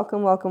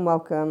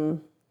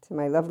Welcome to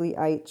my lovely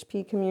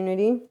IHP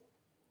community.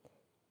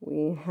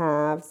 We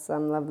have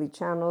some lovely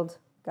channeled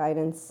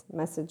guidance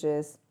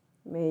messages.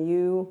 May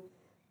you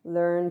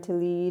learn to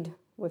lead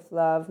with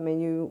love. May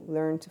you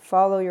learn to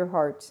follow your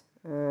heart.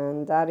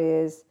 And that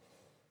is,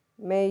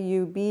 may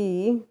you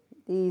be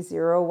the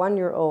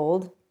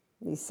 0-1-year-old,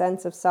 the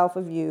sense of self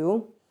of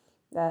you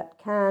that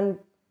can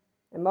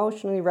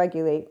emotionally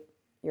regulate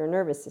your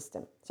nervous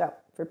system. So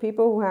for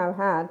people who have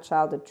had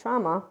childhood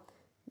trauma,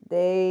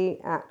 they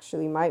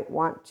actually might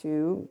want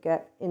to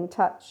get in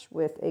touch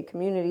with a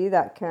community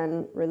that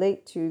can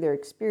relate to their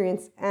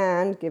experience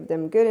and give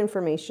them good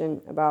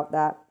information about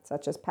that,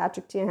 such as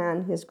Patrick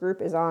Tiahan. His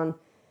group is on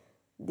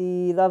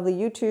the lovely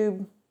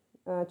YouTube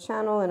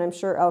channel and I'm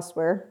sure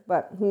elsewhere,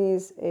 but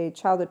he's a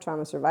childhood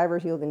trauma survivor,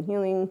 healed and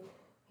healing.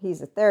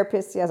 He's a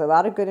therapist. He has a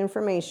lot of good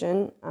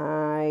information.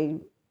 I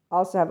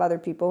also have other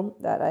people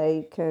that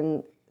I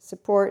can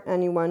support,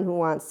 anyone who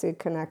wants to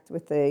connect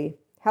with a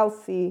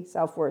healthy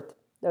self-worth.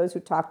 Those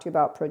who talk to you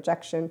about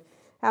projection,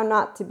 how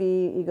not to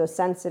be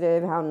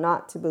ego-sensitive, how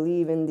not to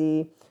believe in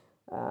the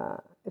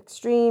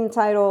extreme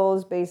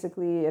titles.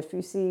 Basically, if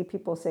you see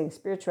people saying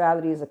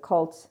spirituality is a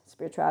cult,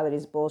 spirituality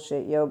is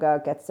bullshit,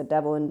 yoga gets the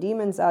devil and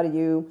demons out of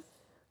you.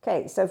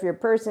 Okay, so if you're a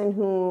person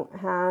who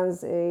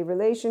has a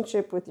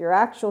relationship with your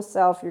actual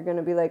self, you're going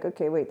to be like,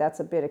 okay, wait, that's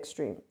a bit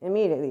extreme.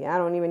 Immediately, I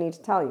don't even need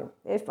to tell you.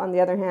 If, on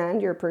the other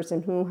hand, you're a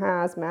person who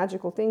has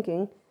magical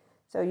thinking,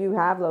 so you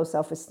have low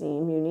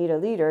self-esteem, you need a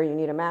leader, you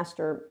need a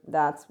master,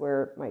 that's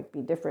where it might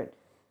be different.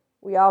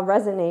 We all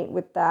resonate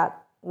with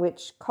that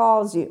which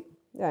calls you.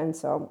 And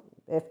so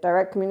if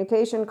direct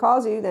communication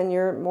calls you, then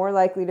you're more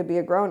likely to be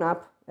a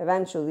grown-up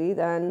eventually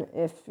than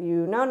if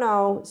you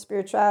no,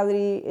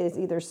 spirituality is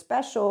either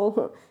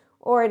special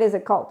or it is a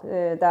cult.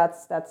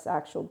 That's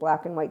actual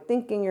black and white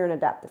thinking. You're an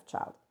adaptive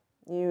child.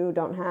 You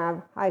don't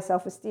have high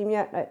self-esteem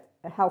yet,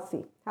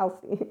 healthy.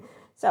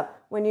 So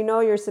when you know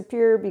you're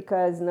superior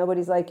because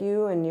nobody's like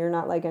you and you're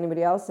not like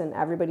anybody else and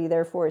everybody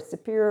therefore is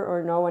superior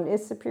or no one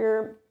is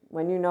superior,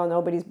 when you know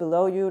nobody's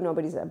below you,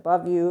 nobody's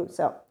above you.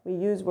 So we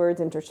use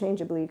words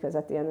interchangeably because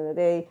at the end of the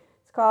day,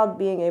 it's called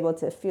being able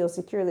to feel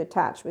securely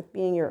attached with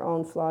being your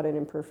own flawed and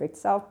imperfect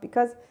self,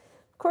 because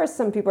of course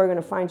some people are going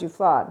to find you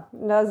flawed.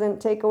 It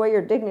doesn't take away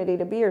your dignity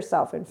to be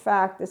yourself. In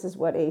fact, this is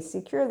what a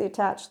securely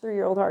attached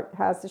 3-year-old heart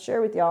has to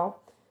share with y'all.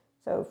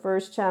 So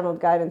first channeled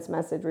guidance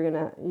message, we're going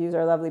to use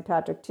our lovely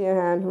Patrick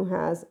Tiahan, who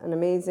has an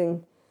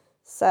amazing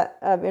set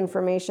of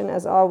information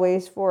as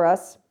always for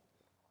us.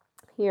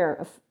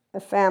 Here,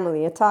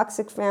 a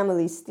toxic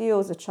family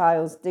steals a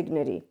child's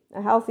dignity.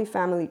 A healthy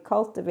family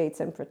cultivates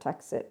and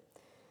protects it.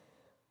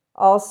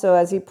 Also,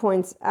 as he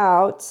points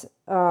out,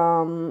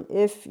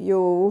 if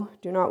you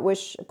do not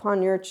wish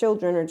upon your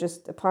children or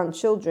just upon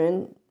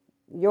children,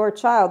 your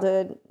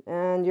childhood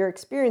and your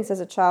experience as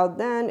a child,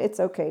 then it's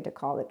okay to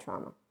call it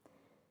trauma.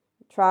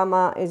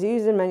 Trauma is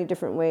used in many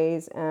different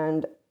ways,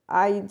 and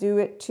I do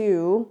it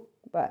too,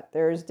 but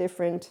there's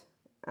different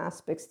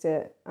aspects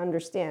to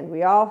understand.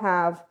 We all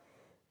have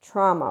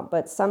trauma,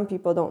 but some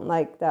people don't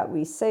like that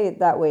we say it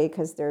that way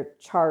because they're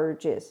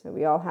charges.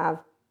 We all have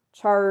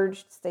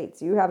charged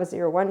states. You have a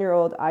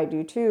 0-1-year-old, I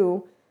do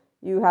too.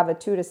 You have a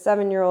 2 to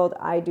 7-year-old,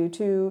 I do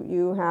too.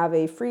 You have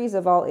a freeze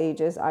of all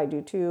ages, I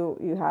do too.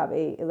 You have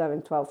a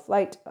 11-12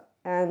 flight,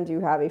 and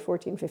you have a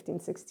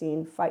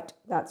 14-15-16 fight.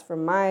 That's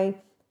from my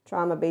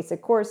trauma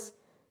basic course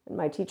and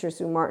my teacher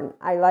Sue Martin.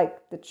 I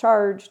like the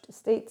charged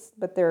states,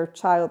 but they're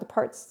child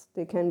parts.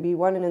 They can be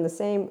one and in the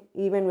same,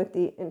 even with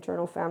the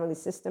internal family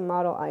system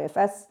model,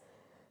 IFS.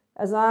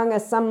 As long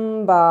as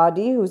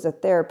somebody who's a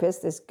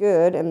therapist is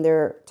good and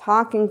they're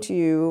talking to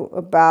you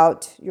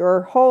about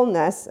your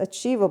wholeness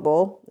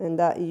achievable and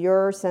that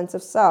your sense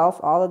of self,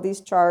 all of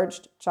these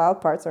charged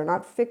child parts are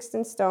not fixed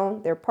in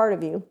stone, they're part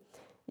of you.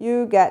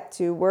 You get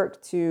to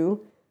work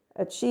to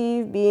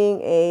achieve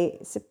being a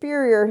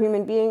superior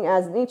human being,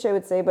 as Nietzsche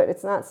would say, but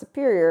it's not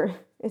superior.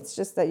 It's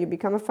just that you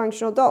become a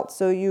functional adult.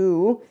 So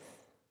you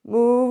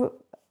move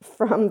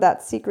from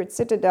that secret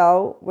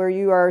citadel where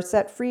you are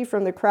set free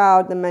from the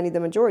crowd, the many, the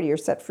majority. You're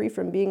set free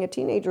from being a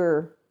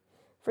teenager.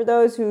 For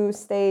those who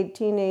stayed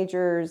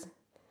teenagers,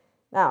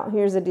 now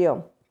here's the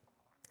deal.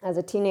 As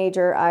a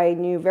teenager, I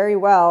knew very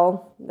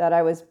well that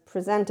I was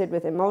presented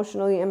with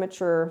emotionally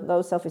immature,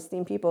 low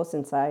self-esteem people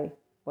since I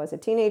was a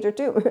teenager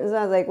too. So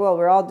I was like, well,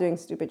 we're all doing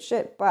stupid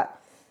shit.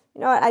 But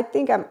you know what? I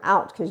think I'm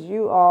out because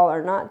you all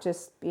are not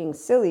just being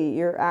silly.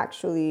 You're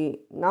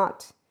actually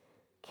not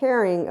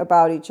caring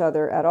about each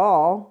other at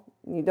all.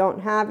 You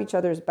don't have each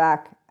other's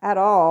back at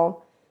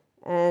all.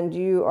 And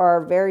you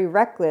are very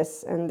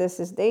reckless. And this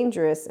is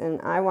dangerous.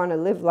 And I want to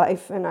live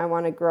life and I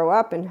want to grow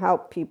up and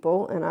help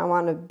people. And I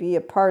want to be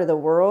a part of the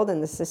world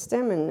and the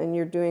system. And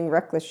you're doing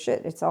reckless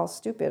shit. It's all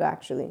stupid,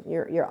 actually.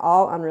 You're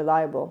all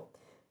unreliable.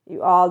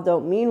 You all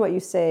don't mean what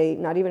you say,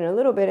 not even a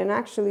little bit. And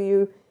actually,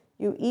 you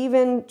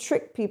even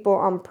trick people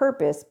on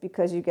purpose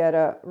because you get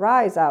a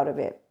rise out of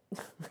it.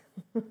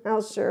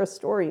 I'll share a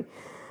story.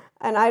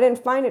 And I didn't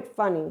find it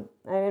funny.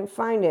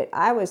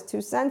 I was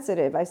too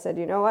sensitive. I said,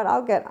 you know what?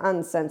 I'll get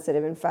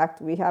unsensitive. In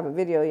fact, we have a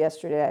video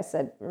yesterday. I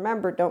said,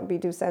 remember, don't be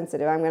too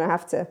sensitive. I'm going to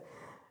have to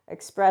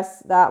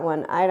express that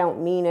one. I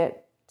don't mean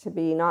it to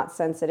be not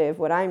sensitive.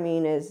 What I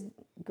mean is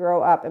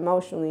grow up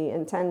emotionally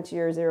and tend to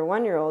your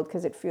 0-1-year-old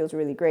because it feels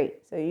really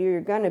great. So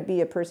you're going to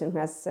be a person who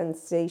has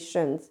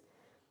sensations.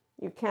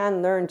 You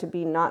can learn to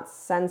be not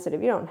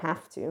sensitive. You don't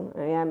have to.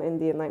 I am in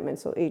the Enlightenment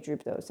soul age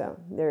group though, so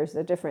there's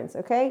a difference,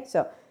 okay?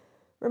 So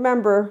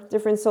remember,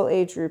 different soul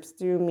age groups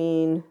do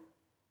mean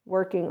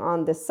working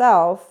on the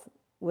self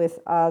with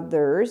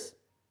others,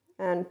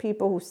 and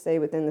people who stay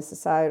within the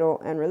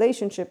societal and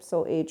relationship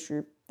soul age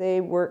group, they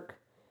work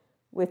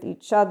with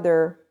each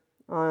other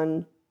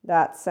on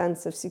that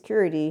sense of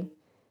security,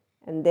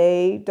 and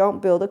they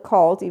don't build a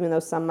cult, even though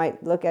some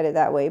might look at it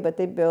that way, but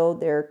they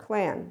build their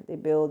clan, they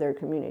build their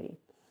community.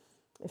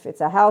 If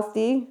it's a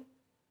healthy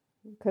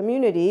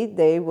community,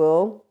 they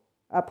will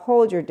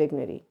uphold your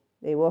dignity.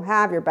 They will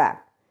have your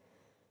back.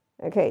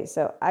 Okay,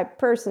 so I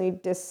personally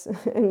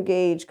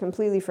disengage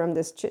completely from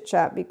this chit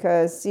chat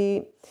because,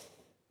 see,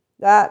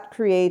 that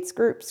creates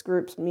groups.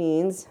 Groups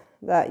means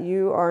that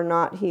you are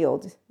not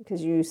healed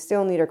because you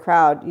still need a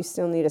crowd. You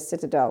still need a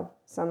citadel.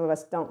 Some of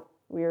us don't.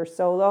 We are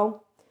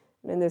solo.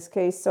 In this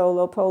case,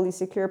 solo,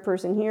 polysecure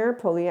person here,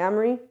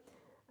 polyamory.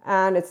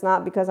 And it's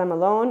not because I'm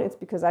alone. It's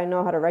because I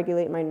know how to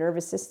regulate my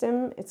nervous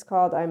system. It's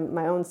called I'm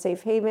my own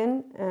safe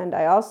haven. And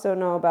I also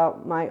know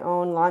about my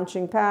own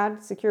launching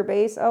pad, secure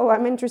base. Oh,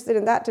 I'm interested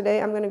in that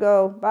today. I'm going to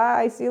go.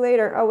 Bye. See you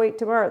later. Oh, wait,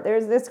 tomorrow.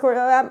 There's this course.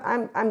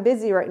 Oh, I'm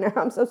busy right now.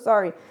 I'm so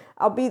sorry.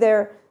 I'll be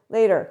there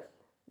later.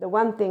 The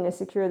one thing a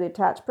securely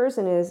attached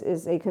person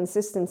is a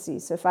consistency.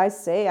 So if I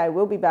say I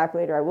will be back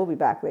later, I will be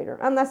back later,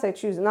 unless I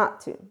choose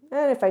not to.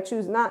 And if I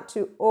choose not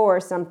to,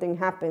 or something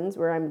happens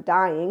where I'm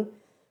dying,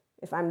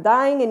 if I'm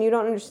dying and you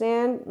don't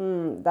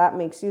understand, that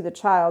makes you the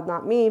child,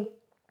 not me.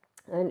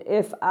 And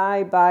if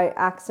I, by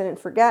accident,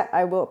 forget,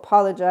 I will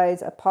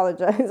apologize,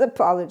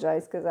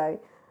 because I,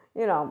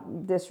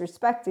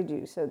 disrespected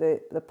you. So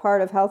the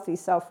part of healthy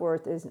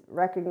self-worth is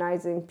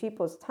recognizing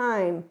people's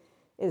time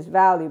is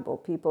valuable.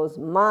 People's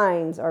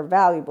minds are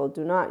valuable.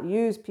 Do not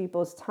use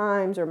people's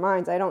times or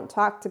minds. I don't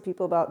talk to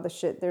people about the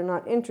shit they're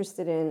not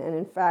interested in. And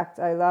in fact,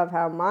 I love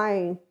how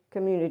my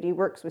community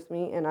works with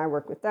me and I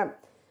work with them.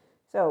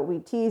 So we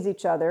tease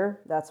each other.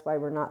 That's why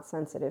we're not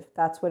sensitive.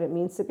 That's what it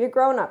means to be a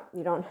grown-up.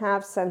 You don't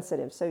have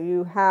sensitive. So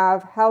you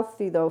have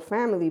healthy, though,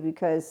 family,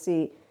 because,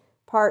 see,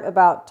 part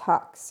about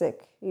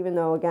toxic, even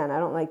though, again, I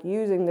don't like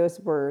using those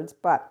words,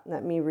 but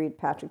let me read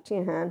Patrick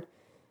Teahan.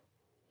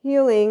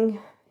 Healing,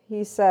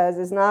 he says,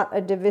 is not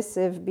a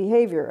divisive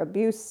behavior.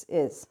 Abuse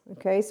is.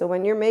 Okay, so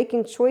when you're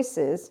making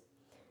choices,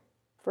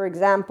 for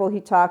example,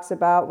 he talks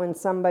about when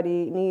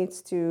somebody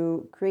needs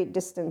to create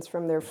distance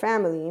from their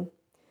family,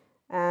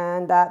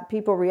 and that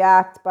people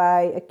react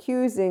by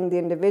accusing the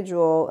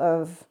individual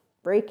of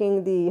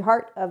breaking the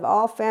heart of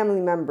all family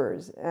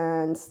members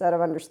instead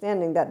of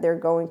understanding that they're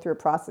going through a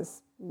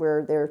process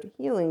where they're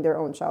healing their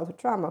own childhood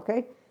trauma,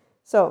 okay?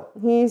 So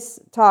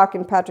he's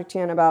talking, Patrick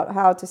Tian, about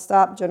how to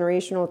stop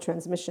generational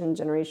transmission,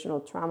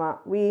 generational trauma.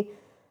 We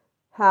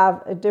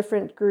have a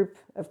different group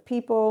of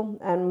people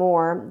and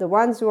more. The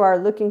ones who are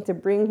looking to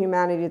bring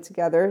humanity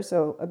together,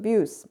 so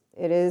abuse.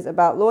 It is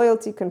about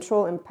loyalty,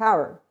 control, and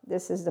power.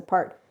 This is the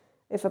part.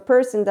 If a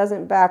person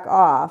doesn't back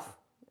off,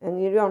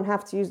 and you don't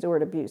have to use the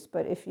word abuse,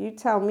 but if you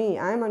tell me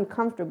I'm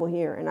uncomfortable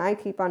here and I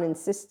keep on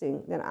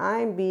insisting, then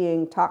I'm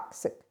being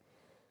toxic.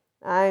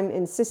 I'm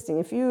insisting.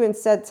 If you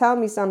instead tell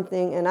me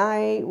something and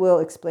I will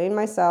explain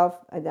myself,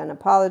 I then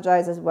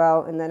apologize as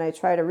well, and then I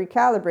try to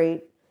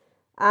recalibrate,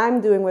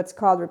 I'm doing what's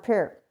called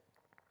repair.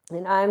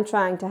 And I'm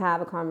trying to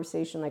have a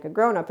conversation like a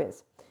grown-up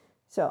is.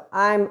 So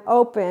I'm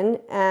open,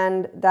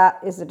 and that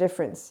is the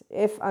difference.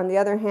 If, on the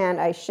other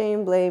hand, I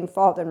shame, blame,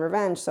 fault, and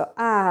revenge, so,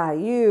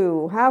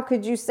 you, how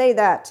could you say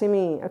that to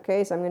me?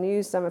 Okay, so I'm going to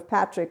use some of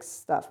Patrick's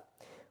stuff.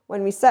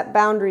 When we set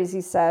boundaries, he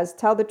says,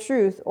 tell the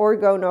truth or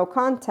go no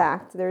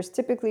contact, there's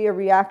typically a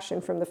reaction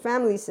from the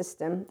family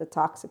system, the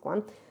toxic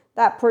one,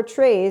 that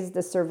portrays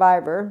the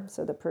survivor,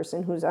 so the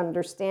person who's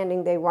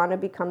understanding they want to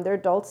become their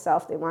adult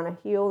self, they want to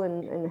heal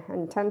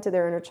and tend to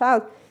their inner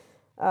child,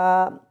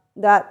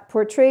 that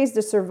portrays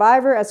the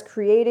survivor as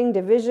creating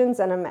divisions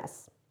and a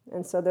mess.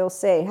 And so they'll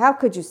say, how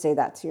could you say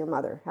that to your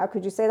mother? How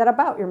could you say that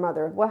about your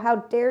mother? Well, how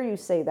dare you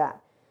say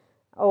that?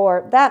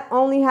 Or that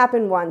only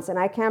happened once, and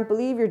I can't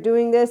believe you're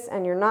doing this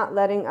and you're not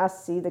letting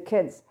us see the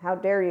kids. How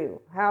dare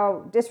you?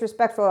 How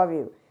disrespectful of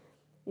you.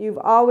 You've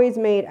always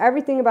made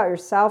everything about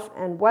yourself,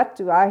 and what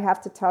do I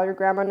have to tell your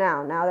grandma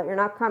now that you're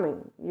not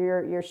coming?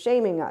 You're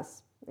shaming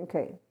us.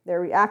 Okay,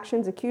 their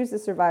reactions accuse the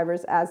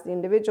survivors as the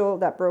individual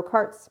that broke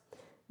hearts,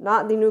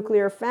 not the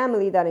nuclear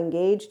family that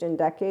engaged in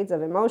decades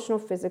of emotional,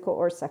 physical,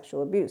 or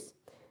sexual abuse,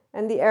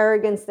 and the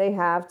arrogance they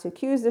have to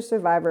accuse the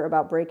survivor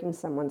about breaking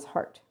someone's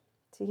heart.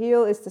 To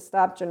heal is to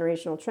stop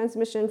generational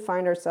transmission,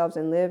 find ourselves,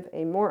 and live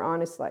a more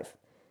honest life.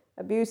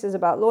 Abuse is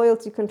about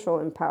loyalty, control,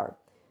 and power.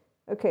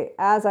 Okay,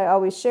 as I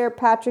always share,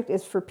 Patrick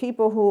is for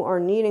people who are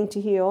needing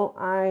to heal.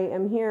 I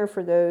am here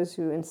for those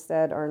who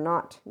instead are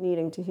not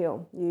needing to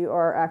heal. You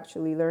are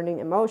actually learning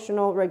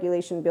emotional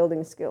regulation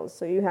building skills.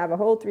 So you have a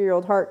whole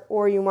 3-year-old heart,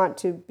 or you want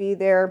to be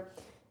there.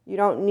 You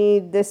don't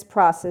need this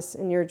process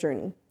in your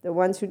journey. The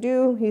ones who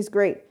do, he's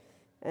great.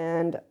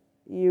 And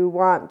you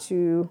want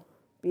to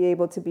be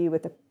able to be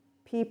with a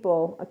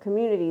people, a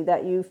community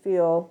that you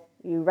feel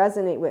you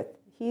resonate with.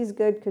 He's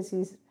good because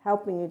he's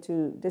helping you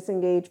to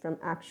disengage from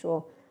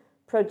actual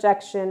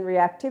projection,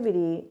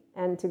 reactivity,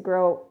 and to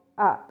grow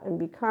up and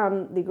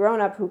become the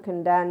grown-up who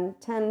can then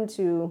tend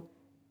to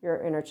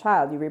your inner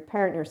child. You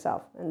reparent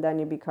yourself, and then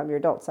you become your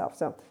adult self.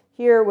 So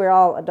here we're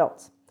all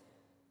adults.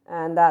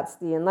 And that's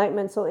the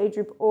Enlightenment soul age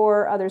group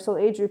or other soul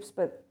age groups,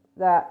 but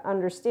that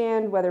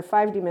understand whether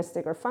 5D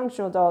mystic or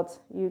functional adults,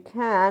 you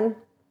can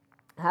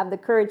have the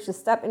courage to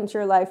step into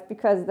your life,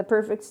 because the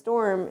perfect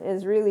storm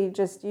is really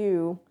just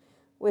you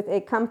with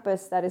a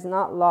compass that is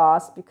not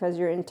lost, because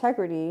your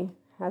integrity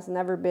has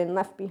never been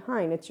left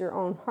behind. It's your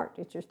own heart.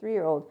 It's your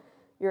 3-year-old.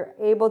 You're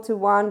able to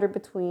wander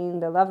between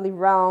the lovely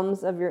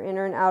realms of your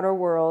inner and outer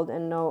world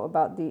and know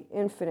about the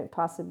infinite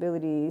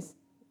possibilities.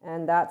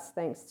 And that's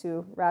thanks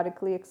to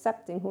radically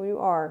accepting who you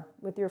are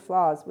with your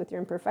flaws, with your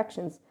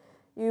imperfections.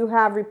 You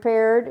have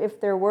repaired, if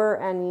there were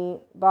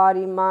any,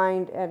 body,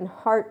 mind, and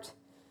heart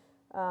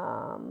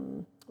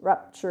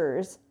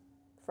ruptures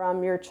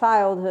from your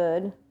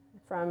childhood,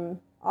 from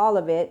all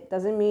of it.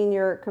 Doesn't mean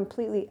you're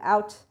completely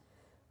out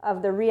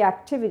of the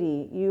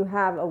reactivity. You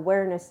have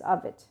awareness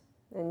of it,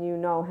 and you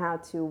know how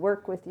to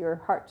work with your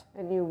heart,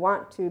 and you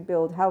want to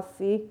build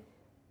healthy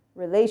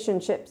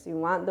relationships. You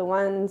want the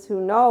ones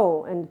who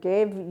know and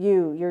give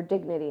you your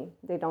dignity.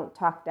 They don't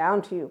talk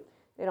down to you.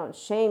 They don't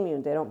shame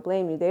you. They don't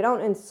blame you. They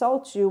don't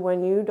insult you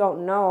when you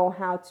don't know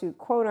how to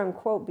quote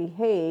unquote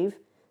behave,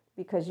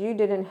 because you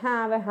didn't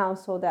have a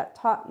household that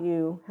taught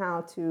you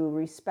how to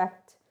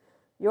respect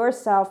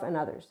yourself and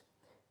others.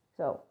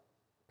 So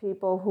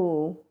people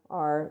who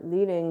are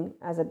leading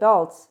as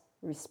adults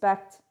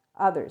respect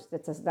others.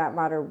 It does not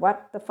matter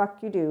what the fuck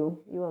you do.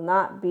 You will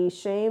not be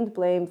shamed,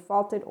 blamed,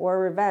 faulted, or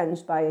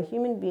revenged by a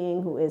human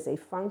being who is a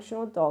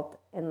functional adult,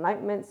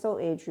 Enlightenment soul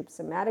age group,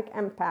 somatic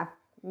empath,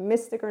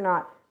 mystic or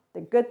not.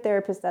 The good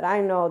therapists that I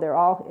know, they're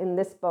all in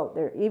this boat.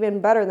 They're even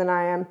better than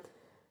I am.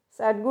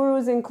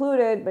 Sadhguru's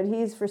included, but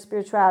he's for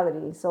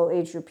spirituality, soul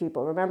age group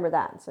people. Remember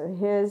that. So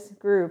his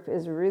group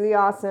is really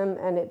awesome,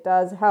 and it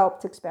does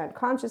help to expand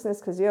consciousness,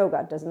 because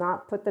yoga does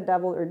not put the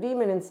devil or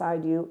demon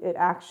inside you. It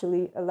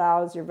actually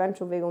allows your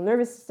ventral vagal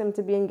nervous system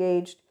to be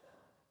engaged,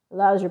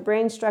 allows your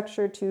brain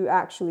structure to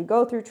actually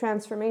go through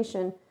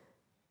transformation.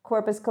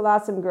 Corpus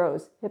callosum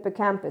grows,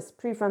 hippocampus,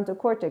 prefrontal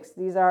cortex.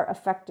 These are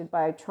affected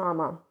by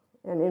trauma,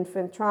 and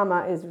infant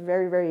trauma is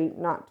very, very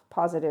not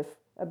positive.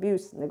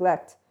 Abuse,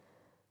 neglect,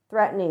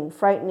 threatening,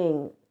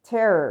 frightening,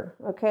 terror,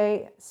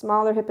 okay?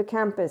 Smaller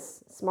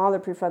hippocampus, smaller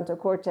prefrontal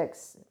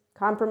cortex,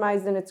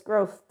 compromised in its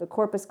growth, the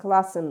corpus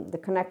callosum, the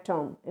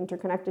connectome.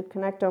 Interconnected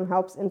connectome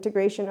helps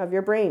integration of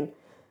your brain.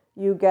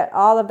 You get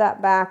all of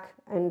that back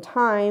in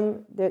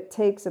time. That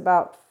takes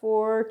about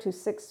 4 to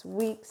 6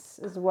 weeks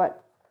is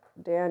what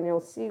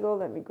Daniel Siegel,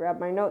 let me grab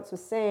my notes,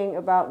 was saying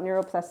about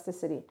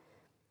neuroplasticity.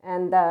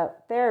 And the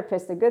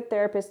therapist, a good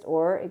therapist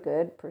or a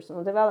good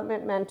personal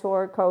development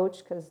mentor, coach,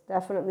 because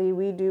definitely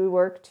we do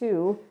work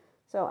too.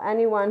 So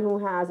anyone who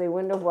has a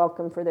window of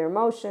welcome for their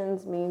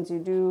emotions means you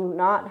do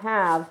not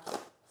have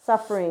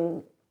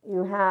suffering.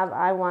 You have,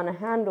 I want to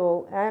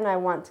handle and I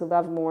want to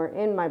love more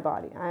in my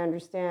body. I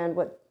understand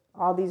what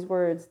all these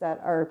words that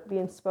are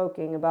being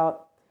spoken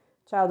about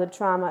childhood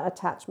trauma,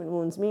 attachment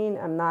wounds mean.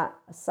 I'm not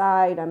a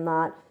side. I'm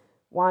not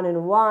wanting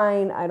to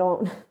whine. I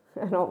don't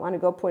want to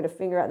go point a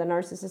finger at the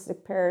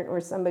narcissistic parent or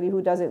somebody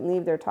who doesn't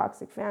leave their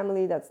toxic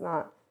family. That's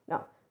not,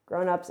 no.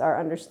 Grown-ups are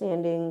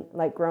understanding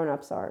like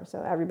grown-ups are.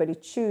 So everybody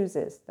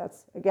chooses.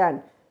 That's,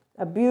 again,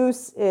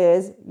 abuse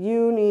is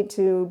you need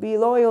to be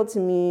loyal to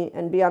me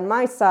and be on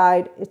my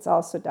side. It's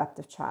also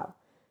adoptive child.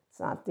 It's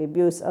not the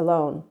abuse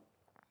alone.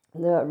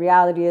 The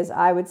reality is,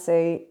 I would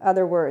say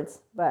other words,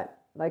 but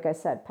like I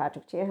said,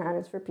 Patrick Tiahan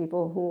is for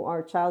people who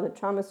are childhood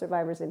trauma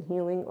survivors and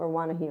healing or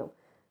want to heal.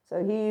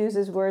 So he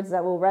uses words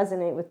that will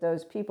resonate with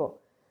those people.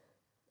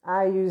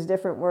 I use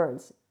different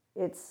words.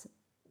 It's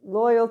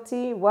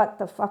loyalty. What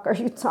the fuck are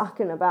you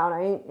talking about?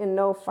 I ain't in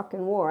no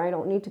fucking war. I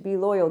don't need to be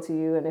loyal to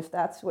you. And if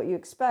that's what you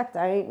expect,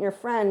 I ain't your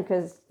friend,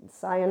 because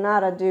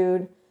sayonara,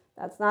 dude.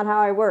 That's not how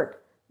I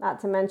work.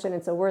 Not to mention,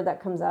 it's a word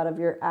that comes out of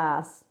your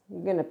ass.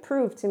 You're going to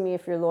prove to me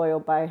if you're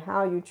loyal by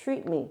how you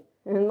treat me.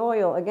 And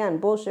loyal, again,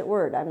 bullshit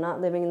word. I'm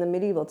not living in the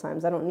medieval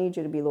times. I don't need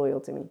you to be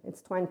loyal to me.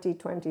 It's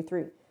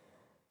 2023.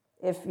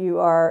 If you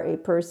are a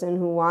person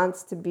who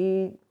wants to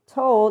be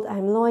told,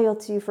 I'm loyal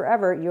to you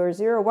forever, your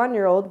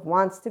 0-1-year-old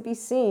wants to be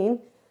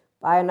seen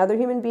by another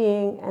human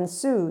being and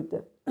soothed.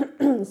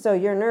 So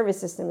your nervous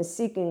system is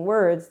seeking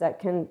words that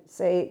can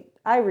say,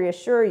 I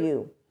reassure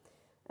you.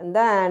 And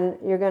then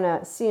you're going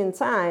to see in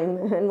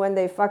time, and when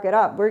they fuck it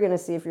up, we're going to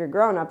see if you're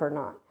grown up or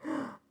not.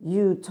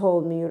 You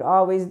told me you'd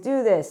always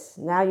do this.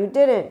 Now you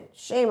didn't.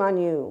 Shame on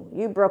you.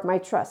 You broke my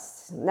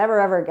trust. Never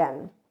ever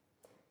again.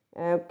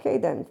 Okay,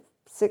 then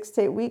 6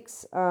 to 8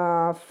 weeks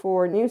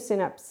for new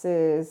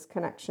synapses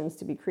connections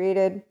to be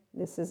created.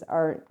 This is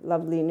our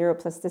lovely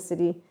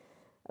neuroplasticity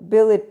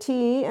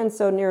ability, and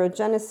so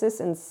neurogenesis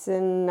and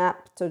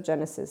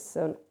synaptogenesis.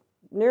 So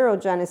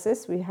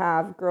neurogenesis, we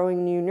have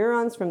growing new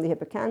neurons from the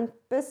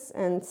hippocampus,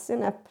 and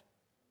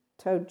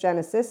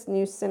synaptogenesis,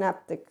 new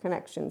synaptic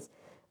connections.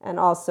 And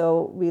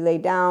also we lay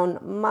down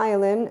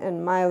myelin,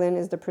 and myelin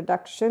is the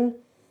production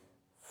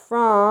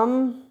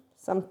from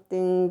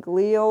something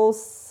glial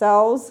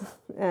cells,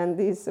 and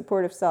these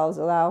supportive cells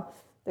allow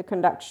the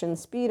conduction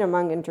speed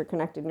among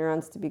interconnected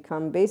neurons to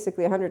become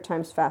basically 100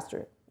 times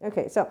faster.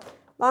 Okay, so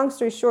long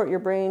story short, your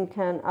brain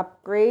can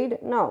upgrade.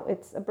 No,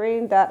 it's a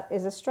brain that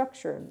is a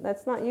structure.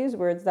 Let's not use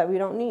words that we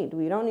don't need.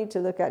 We don't need to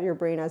look at your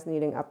brain as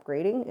needing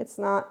upgrading. It's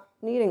not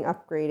needing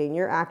upgrading.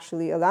 You're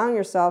actually allowing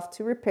yourself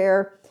to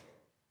repair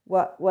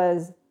what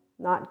was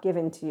not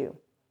given to you,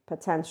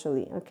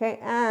 potentially, okay?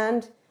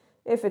 And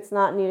if it's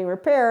not needing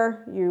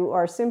repair, you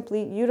are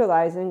simply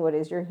utilizing what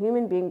is your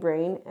human being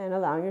brain and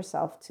allowing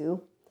yourself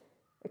to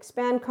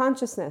expand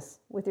consciousness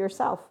with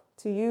yourself,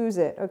 to use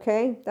it,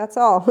 okay? That's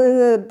all.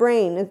 The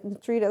brain,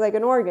 treat it like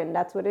an organ.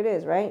 That's what it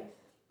is, right?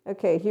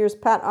 Okay, here's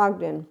Pat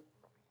Ogden.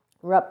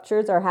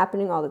 Ruptures are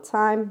happening all the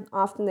time.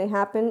 Often they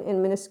happen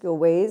in minuscule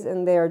ways,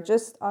 and they are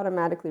just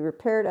automatically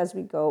repaired as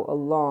we go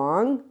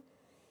along.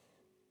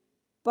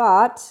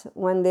 But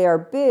when they are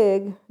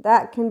big,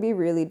 that can be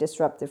really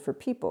disruptive for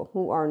people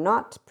who are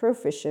not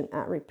proficient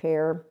at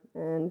repair,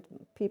 and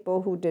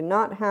people who did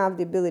not have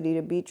the ability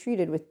to be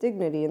treated with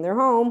dignity in their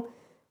home.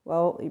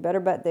 Well, you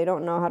better bet they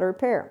don't know how to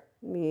repair,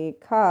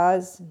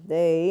 because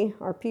they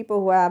are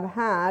people who have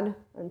had,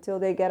 until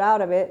they get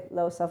out of it,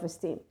 low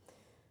self-esteem.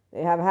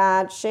 They have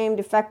had shame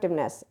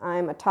defectiveness.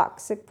 I'm a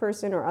toxic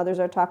person, or others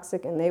are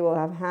toxic, and they will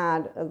have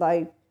had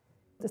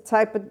the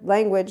type of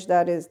language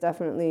that is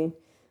definitely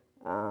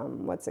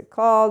what's it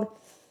called?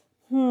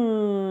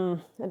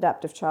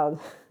 Adaptive child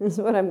is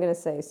what I'm going to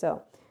say.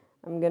 So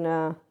I'm going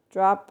to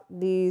drop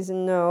these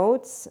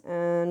notes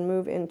and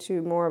move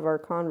into more of our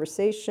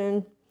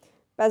conversation.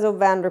 Bessel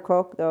van der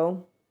Kolk,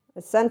 though,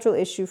 a central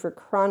issue for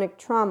chronic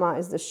trauma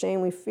is the shame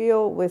we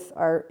feel with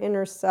our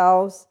inner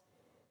selves.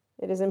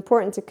 It is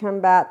important to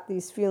combat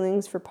these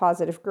feelings for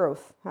positive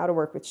growth. How to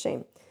work with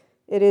shame.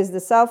 It is the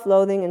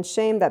self-loathing and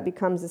shame that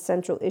becomes the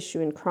central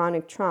issue in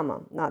chronic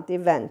trauma, not the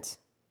event,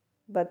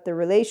 but the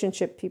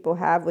relationship people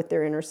have with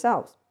their inner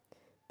selves.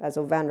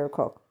 Bessel van der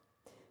Kolk.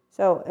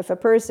 So if a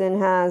person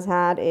has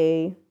had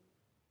a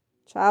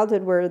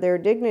childhood where their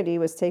dignity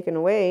was taken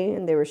away,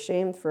 and they were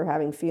shamed for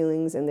having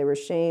feelings, and they were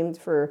shamed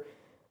for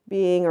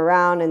being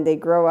around, and they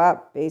grow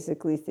up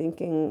basically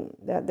thinking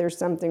that there's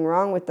something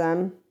wrong with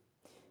them,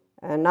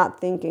 and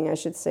not thinking, I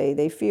should say,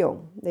 they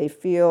feel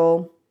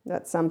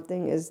that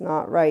something is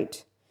not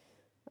right.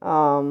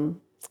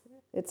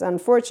 It's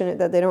unfortunate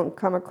that they don't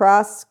come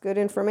across good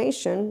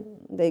information.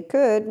 They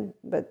could,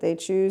 but they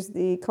choose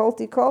the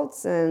culty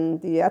cults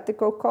and the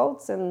ethical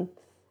cults, and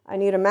I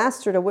need a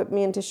master to whip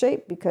me into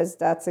shape, because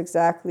that's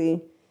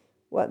exactly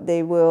what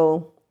they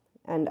will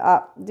end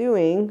up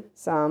doing,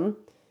 some.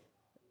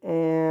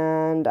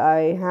 And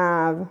I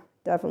have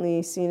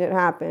definitely seen it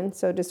happen.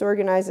 So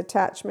disorganized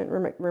attachment,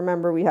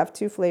 remember we have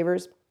 2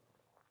 flavors.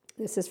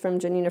 This is from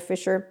Janina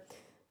Fisher.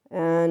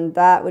 And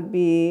that would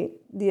be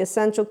the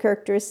essential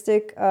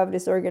characteristic of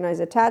disorganized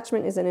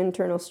attachment is an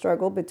internal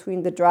struggle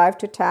between the drive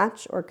to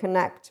attach or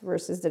connect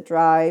versus the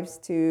drives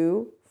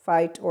to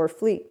fight or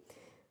flee.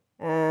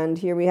 And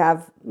here we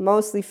have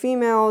mostly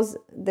females.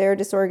 Their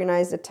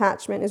disorganized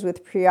attachment is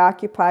with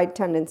preoccupied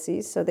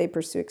tendencies. So they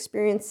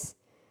experience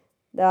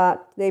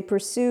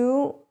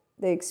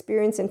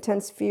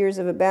intense fears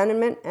of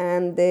abandonment,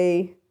 and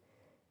they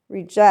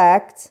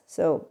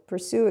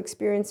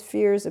experience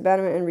fears,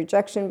 abandonment, and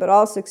rejection, but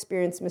also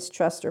experience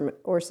mistrust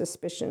or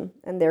suspicion,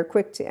 and they're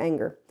quick to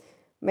anger.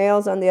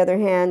 Males, on the other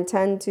hand,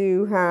 tend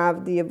to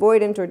have the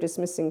avoidant or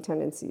dismissing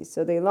tendencies.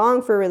 So they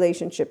long for a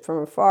relationship from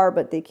afar,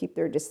 but they keep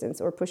their distance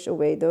or push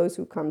away those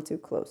who come too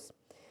close.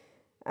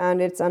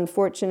 And it's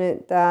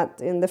unfortunate that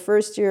in the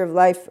first year of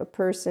life, a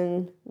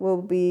person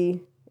will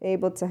be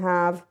able to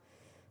have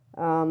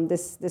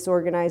this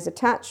organized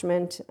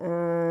attachment,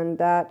 and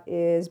that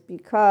is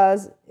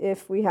because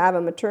if we have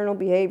a maternal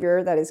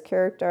behavior that is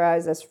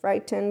characterized as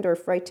frightened or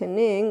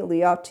frightening,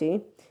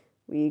 lioti,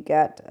 we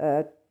get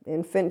an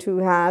infant who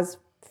has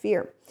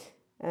fear.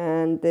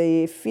 And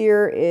the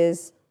fear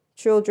is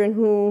children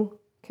who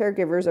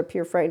caregivers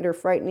appear frightened or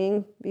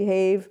frightening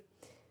behave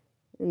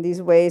in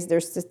these ways.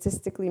 They're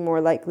statistically more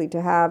likely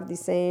to have the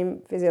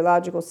same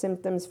physiological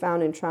symptoms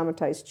found in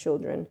traumatized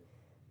children,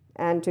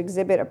 and to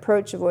exhibit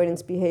approach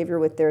avoidance behavior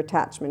with their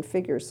attachment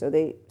figures. So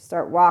they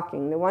start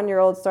walking. The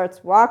 1-year-old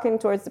starts walking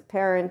towards the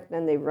parent,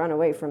 and they run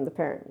away from the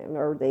parent,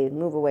 or they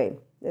move away.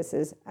 This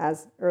is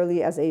as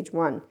early as age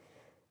 1.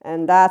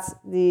 And that's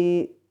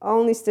the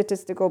only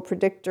statistical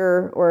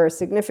predictor, or a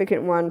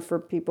significant one, for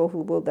people who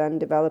will then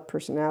develop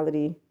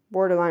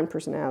borderline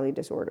personality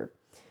disorder.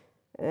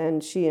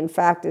 And she, in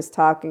fact, is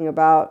talking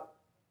about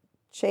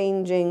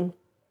changing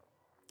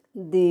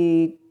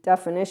the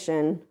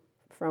definition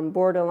from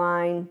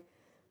borderline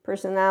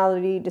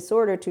personality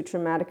disorder to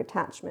traumatic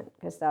attachment,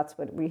 because that's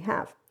what we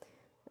have.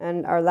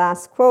 And our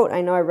last quote,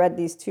 I know I read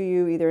these to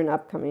you either in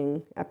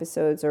upcoming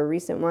episodes or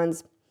recent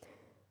ones.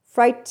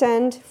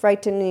 Frightening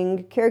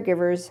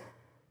caregivers,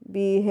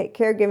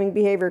 caregiving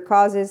behavior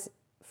causes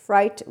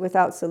fright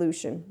without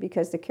solution,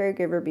 because the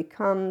caregiver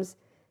becomes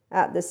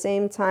at the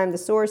same time the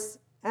source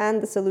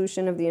and the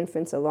solution of the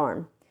infant's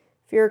alarm.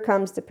 Fear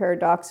comes to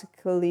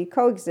paradoxically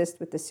coexist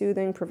with the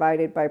soothing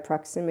provided by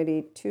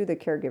proximity to the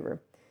caregiver.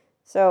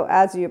 So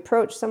as you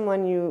approach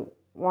someone you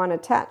want to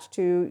attach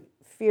to,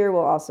 fear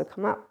will also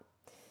come up.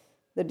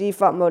 The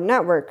default mode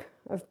network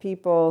of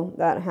people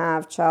that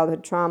have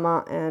childhood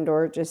trauma and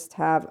or just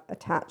have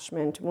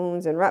attachment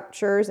wounds and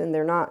ruptures and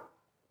they're not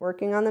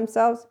working on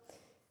themselves.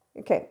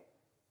 Okay,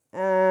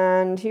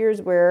 and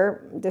here's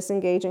where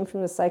disengaging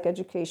from the psych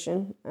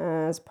education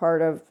as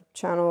part of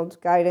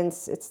channeled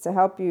guidance, it's to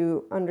help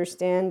you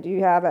understand you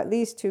have at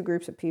least two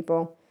groups of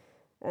people,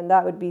 and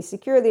that would be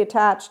securely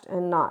attached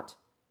and not.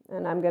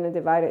 And I'm going to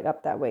divide it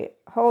up that way.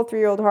 Whole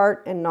 3-year-old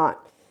heart and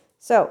not.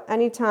 So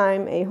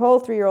anytime a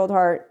whole 3-year-old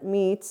heart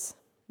meets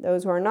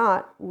those who are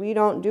not, we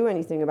don't do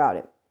anything about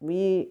it.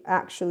 We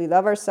actually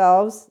love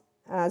ourselves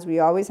as we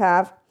always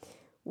have.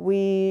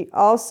 We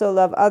also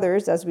love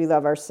others as we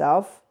love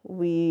ourselves.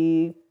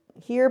 We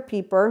hear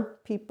people.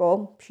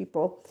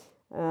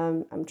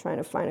 I'm trying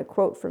to find a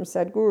quote from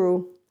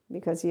Sadhguru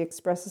because he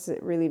expresses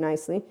it really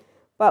nicely.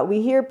 But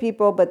we hear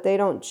people, but they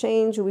don't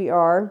change who we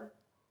are.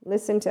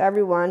 Listen to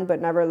everyone,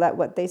 but never let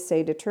what they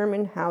say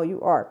determine how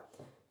you are.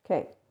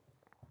 Okay.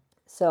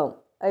 So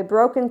a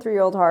broken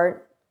 3-year-old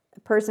heart, a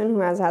person who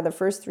has had the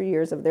first 3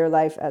 years of their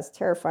life as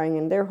terrifying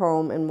in their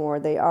home and more,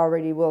 they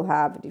already will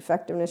have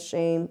defectiveness,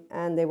 shame,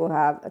 and they will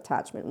have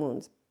attachment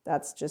wounds.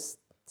 That's just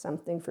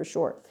something for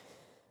sure.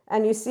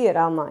 And you see it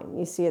online.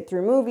 You see it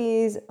through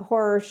movies,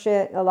 horror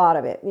shit, a lot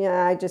of it.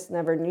 Yeah, I just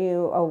never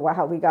knew, oh,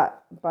 wow, we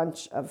got a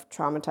bunch of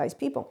traumatized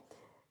people.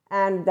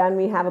 And then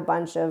we have a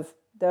bunch of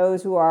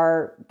those who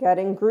are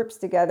getting groups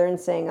together and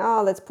saying,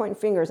 oh, let's point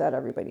fingers at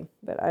everybody.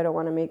 But I don't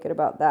want to make it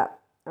about that.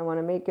 I want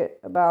to make it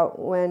about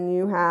when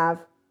you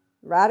have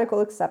radical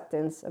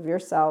acceptance of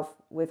yourself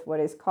with what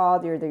is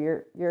called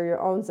you're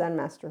your own Zen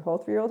master, whole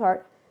 3-year-old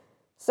heart.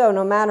 So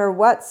no matter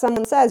what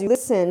someone says, you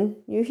listen,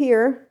 you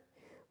hear,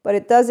 but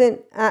it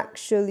doesn't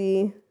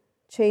actually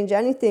change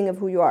anything of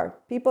who you are.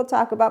 People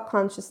talk about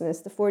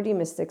consciousness, the 4D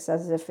mystics,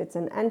 as if it's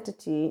an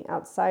entity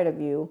outside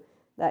of you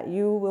that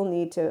you will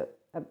need to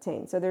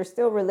obtain. So they're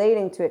still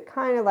relating to it,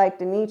 kind of like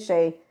the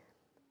Nietzsche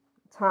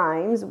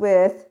times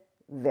with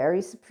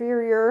very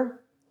superior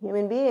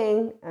human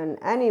being, and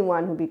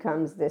anyone who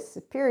becomes this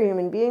superior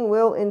human being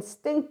will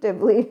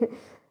instinctively,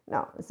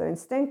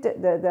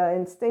 the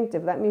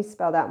instinctive, let me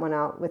spell that one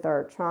out with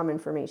our trauma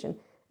information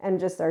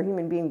and just our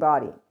human being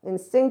body,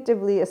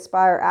 instinctively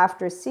aspire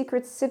after a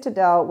secret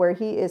citadel where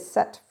he is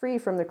set free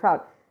from the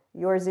crowd.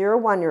 Your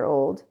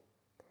 0-1-year-old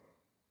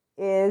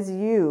is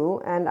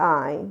you and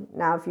I.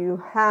 Now, if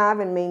you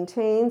have and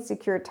maintain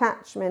secure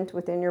attachment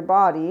within your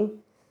body,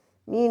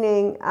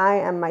 meaning I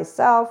am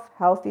myself,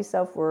 healthy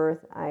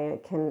self-worth, I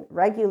can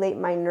regulate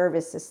my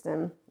nervous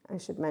system. I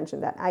should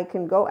mention that. I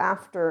can go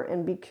after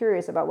and be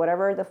curious about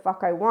whatever the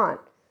fuck I want.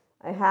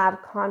 I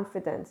have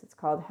confidence. It's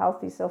called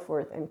healthy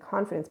self-worth and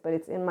confidence, but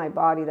it's in my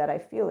body that I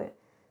feel it.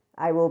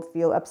 I will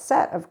feel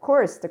upset. Of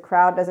course, the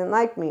crowd doesn't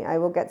like me. I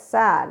will get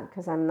sad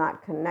because I'm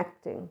not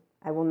connecting.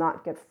 I will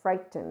not get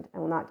frightened. I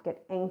will not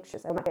get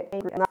anxious. I will not get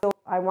angry.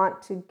 I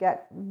want to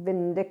get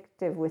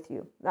vindictive with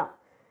you.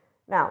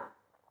 Now,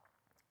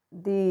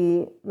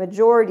 the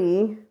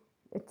majority,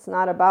 it's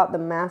not about the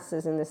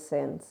masses in this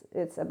sense.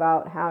 It's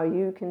about how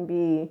you can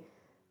be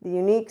the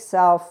unique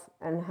self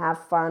and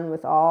have fun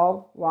with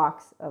all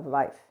walks of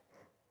life.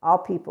 All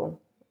people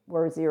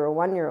were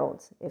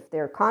 0-1-year-olds. If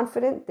they're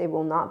confident, they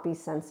will not be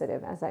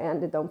sensitive. As I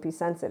ended, don't be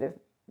sensitive.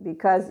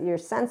 Because you're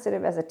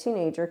sensitive as a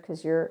teenager,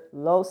 because your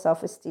low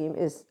self-esteem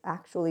is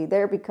actually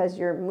there because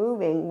you're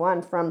moving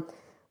one from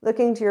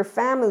looking to your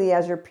family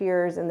as your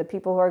peers and the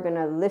people who are going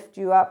to lift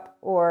you up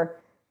or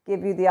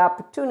give you the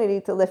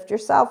opportunity to lift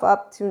yourself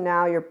up to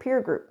now your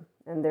peer group.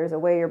 And there's a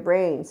way your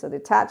brain. So the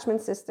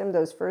attachment system,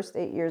 those first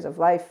 8 years of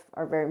life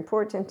are very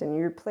important, and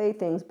you play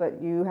things,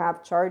 but you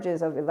have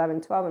charges of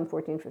 11, 12, and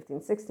 14,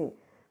 15, 16.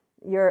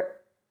 Your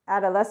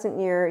adolescent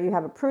year, you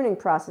have a pruning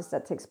process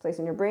that takes place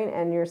in your brain,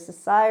 and your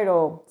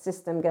societal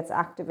system gets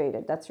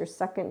activated. That's your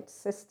second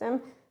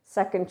system,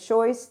 second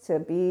choice to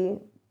be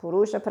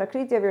Purusha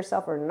Prakriti of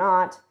yourself or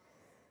not.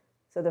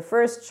 So the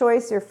first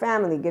choice, your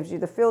family, gives you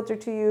the filter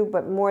to you,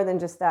 but more than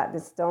just that,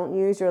 just don't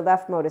use your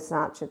left mode. It's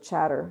not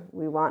chatter.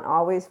 We want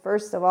always,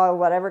 first of all,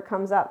 whatever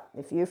comes up.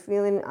 If you're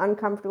feeling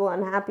uncomfortable,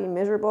 unhappy,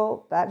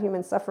 miserable, that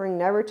human suffering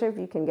narrative,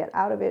 you can get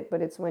out of it,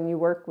 but it's when you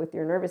work with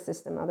your nervous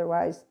system.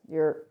 Otherwise,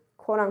 you're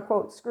quote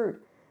unquote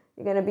screwed.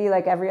 You're going to be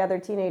like every other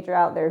teenager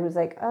out there who's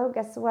like, oh,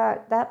 guess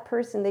what? That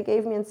person, they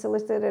gave me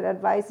unsolicited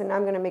advice and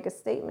I'm going to make a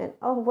statement.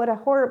 Oh, what a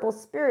horrible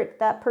spirit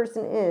that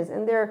person is.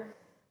 And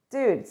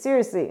dude,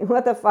 seriously,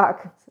 what the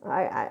fuck?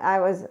 I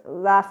was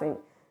laughing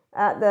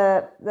at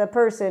the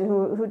person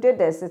who did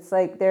this. It's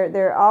like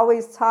they're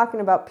always talking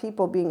about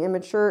people being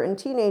immature and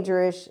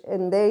teenagerish,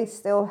 and they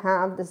still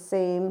have the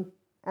same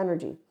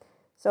energy.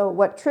 So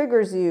what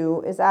triggers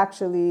you is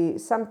actually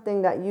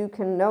something that you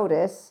can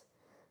notice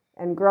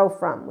and grow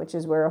from, which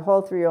is where a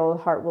whole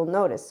 3-year-old heart will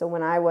notice. So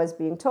when I was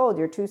being told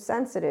you're too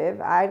sensitive,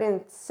 I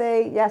didn't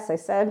say yes. I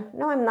said,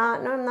 no, I'm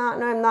not, no, I'm not,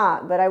 no, I'm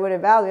not. But I would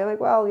evaluate,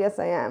 like, well, yes,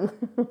 I am.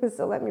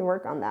 So let me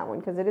work on that one,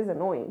 because it is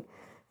annoying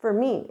for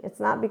me. It's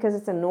not because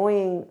it's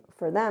annoying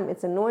for them.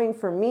 It's annoying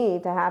for me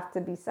to have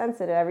to be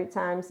sensitive every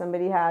time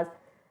somebody has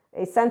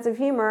a sense of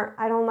humor.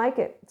 I don't like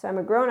it. So I'm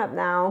a grown-up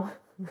now.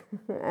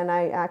 And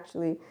I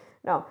actually,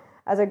 no,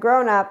 as a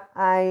grown-up,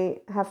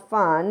 I have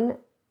fun.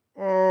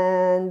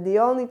 And the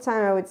only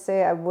time I would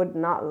say I would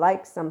not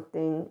like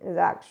something is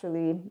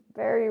actually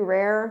very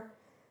rare,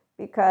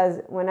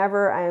 because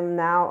whenever I'm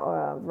now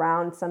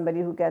around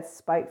somebody who gets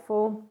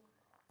spiteful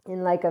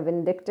in like a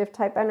vindictive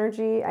type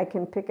energy, I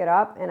can pick it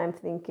up and I'm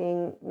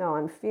thinking, no,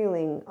 I'm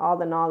feeling all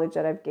the knowledge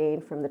that I've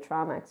gained from the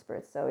trauma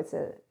experts. So it's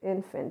an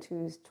infant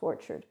who's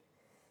tortured.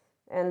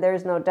 And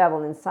there's no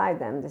devil inside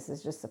them. This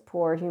is just a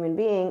poor human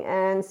being.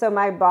 And so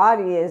my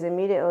body is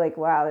immediately like,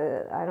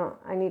 wow,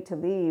 I need to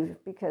leave,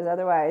 because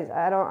otherwise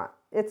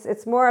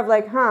it's more of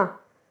like, I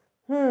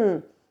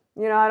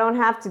don't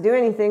have to do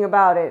anything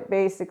about it.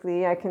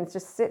 Basically, I can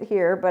just sit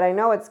here, but I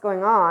know what's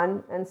going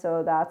on. And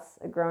so that's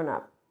a grown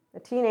up. A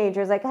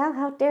teenager is like,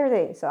 how dare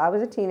they? So I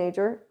was a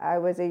teenager. I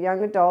was a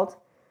young adult.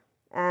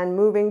 And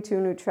moving to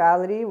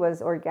neutrality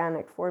was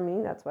organic for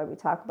me. That's why we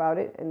talk about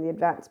it in the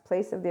advanced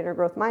place of the inner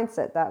growth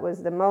mindset. That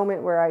was the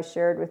moment where I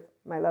shared with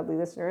my lovely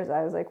listeners.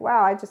 I was like,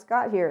 wow, I just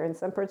got here. And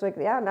some person's like,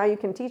 yeah, now you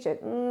can teach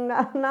it.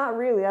 Not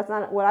really. That's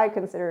not what I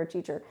consider a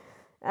teacher.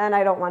 And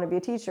I don't want to be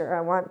a teacher.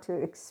 I want to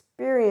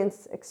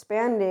experience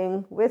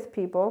expanding with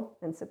people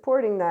and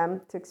supporting them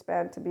to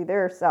expand to be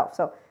their self.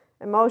 So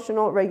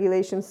emotional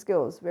regulation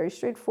skills, very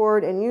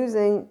straightforward, and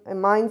using a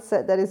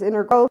mindset that is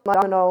inner growth,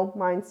 no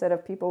mindset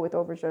of people with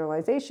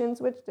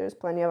overgeneralizations, which there's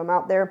plenty of them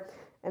out there.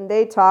 And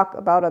they talk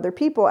about other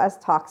people as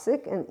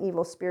toxic and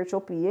evil spiritual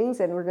beings.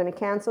 And we're going to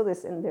cancel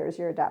this. And there's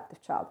your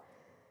adaptive child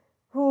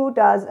who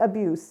does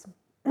abuse,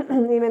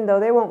 even though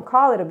they won't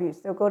call it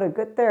abuse. They'll go to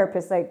good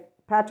therapists like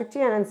Patrick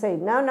Tian and say,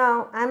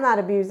 no, I'm not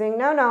abusing.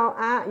 No,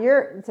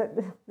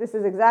 this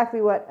is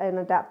exactly what an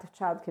adaptive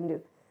child can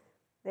do.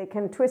 They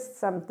can twist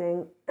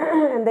something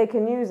and they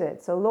can use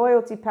it. So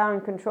loyalty, power,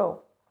 and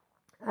control.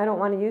 I don't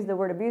want to use the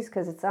word abuse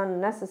because it's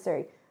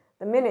unnecessary.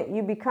 The minute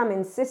you become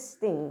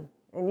insisting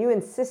and you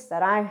insist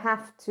that I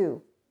have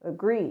to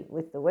agree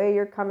with the way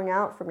you're coming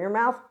out from your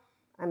mouth,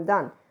 I'm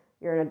done.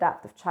 You're an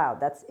adaptive child.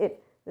 That's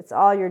it. That's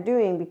all you're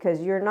doing,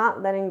 because you're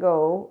not letting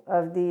go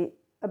of the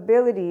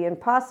ability and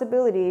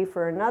possibility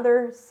for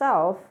another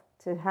self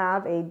to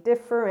have a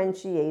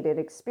differentiated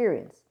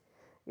experience.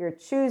 You're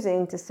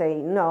choosing to say,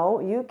 no,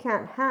 you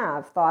can't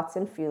have thoughts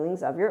and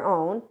feelings of your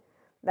own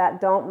that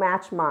don't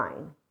match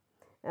mine.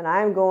 And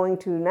I'm going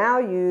to now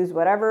use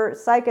whatever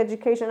psych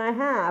education I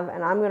have,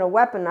 and I'm going to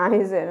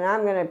weaponize it, and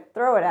I'm going to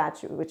throw it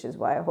at you, which is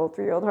why a whole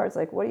 3-year-old heart's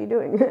like, what are you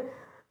doing?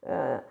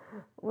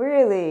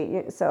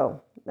 Really?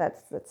 So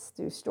let's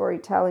do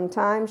storytelling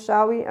time,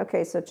 shall we?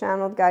 Okay, so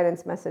channeled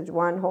guidance message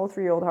 1, whole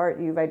 3-year-old heart,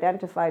 you've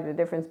identified the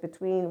difference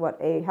between what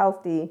a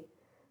healthy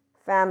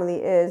family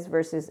is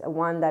versus a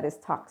one that is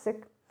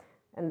toxic.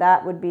 And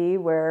that would be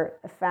where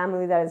a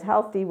family that is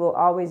healthy will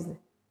always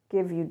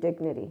give you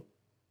dignity.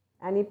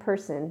 Any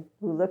person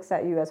who looks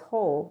at you as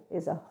whole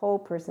is a whole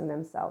person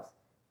themselves.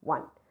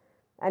 1.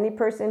 Any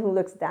person who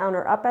looks down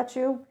or up at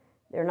you,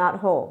 they're not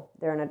whole.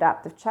 They're an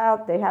adaptive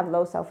child. They have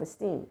low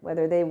self-esteem.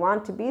 Whether they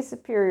want to be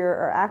superior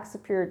or act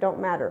superior don't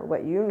matter.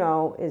 What you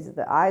know is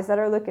the eyes that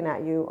are looking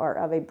at you are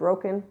of a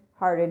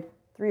broken-hearted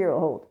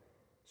 3-year-old.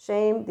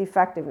 Shame,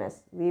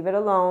 defectiveness. Leave it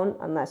alone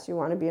unless you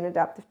want to be an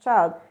adaptive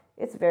child.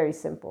 It's very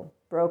simple.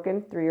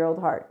 Broken 3-year-old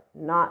heart,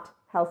 not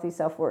healthy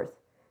self-worth.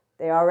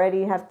 They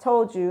already have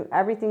told you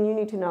everything you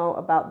need to know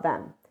about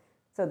them.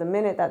 So the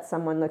minute that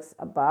someone looks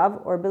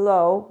above or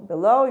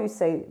below you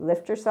say,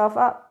 lift yourself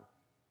up.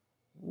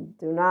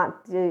 Do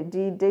not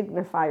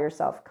de-dignify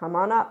yourself. Come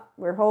on up.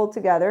 We're whole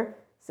together.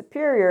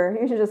 Superior,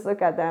 you just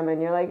look at them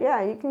and you're like,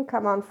 yeah, you can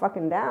come on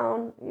fucking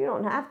down. You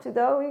don't have to,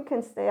 though. You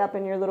can stay up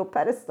in your little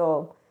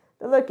pedestal.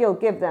 The look you'll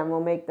give them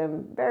will make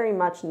them very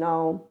much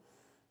know,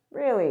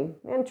 really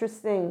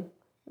interesting.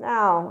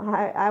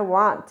 Now, I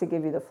want to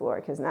give you the floor,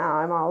 because now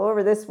I'm all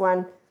over this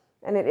one.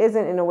 And it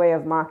isn't in a way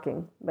of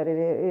mocking, but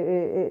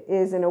it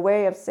is in a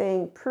way of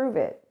saying, prove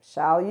it,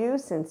 shall you,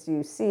 since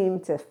you seem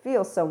to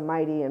feel so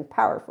mighty and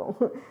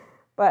powerful.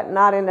 But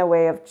not in a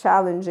way of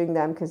challenging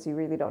them, because you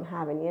really don't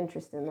have any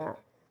interest in that.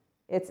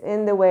 It's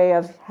in the way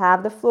of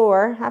have the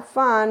floor, have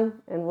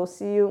fun, and we'll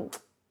see you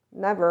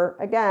never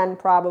again,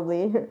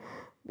 probably,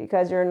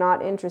 because you're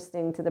not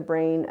interesting to the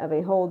brain of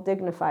a whole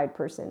dignified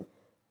person.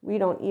 We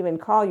don't even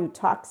call you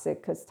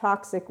toxic, because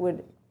toxic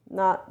would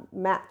not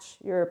match.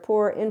 You're a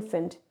poor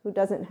infant who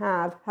doesn't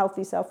have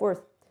healthy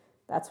self-worth.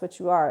 That's what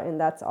you are, and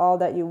that's all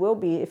that you will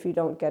be if you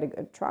don't get a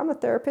good trauma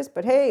therapist.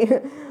 But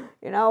hey,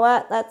 you know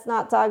what? Let's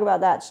not talk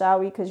about that, shall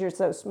we? Because you're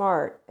so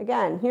smart.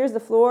 Again, here's the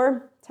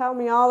floor. Tell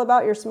me all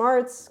about your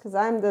smarts, because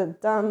I'm the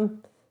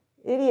dumb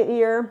idiot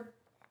here.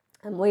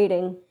 I'm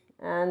waiting,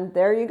 and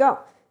there you go.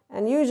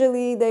 And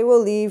usually they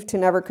will leave to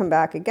never come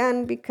back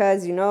again,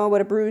 because you know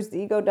what a bruised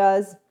ego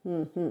does?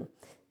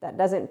 That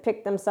doesn't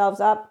pick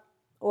themselves up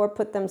or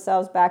put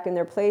themselves back in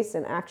their place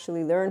and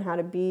actually learn how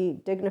to be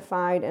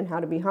dignified and how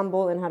to be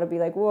humble and how to be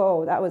like,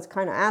 whoa, that was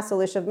kind of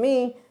asshole-ish of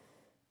me,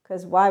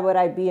 because why would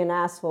I be an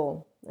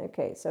asshole?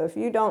 Okay, so if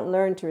you don't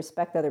learn to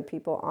respect other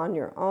people on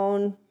your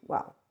own,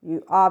 well,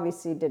 you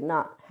obviously did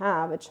not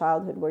have a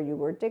childhood where you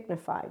were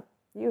dignified.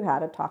 You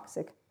had a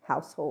toxic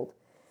household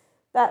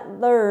that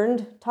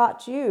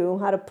taught you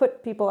how to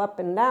put people up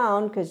and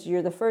down, because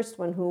you're the first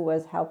one who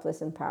was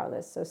helpless and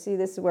powerless. So see,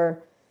 this is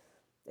where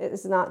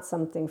it's not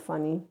something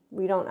funny.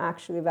 We don't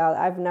actually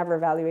I've never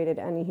evaluated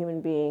any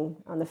human being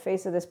on the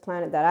face of this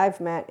planet that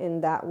I've met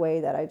in that way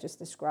that I just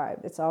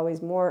described. It's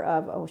always more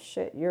of, oh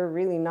shit, you're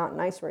really not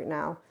nice right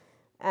now.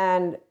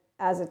 And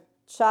as a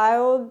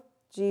child,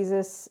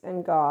 Jesus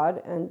and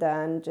God, and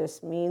then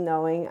just me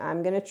knowing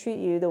I'm going to treat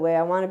you the way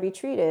I want to be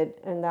treated,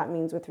 and that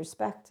means with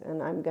respect,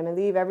 and I'm going to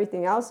leave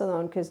everything else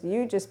alone because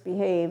you just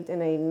behaved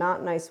in a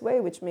not nice way,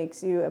 which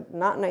makes you a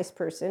not nice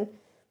person,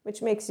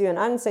 which makes you an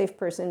unsafe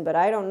person. But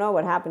I don't know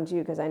what happened to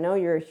you, because I know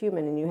you're a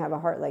human and you have a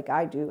heart like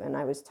I do, and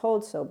I was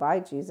told so by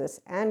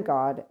Jesus and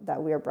God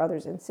that we are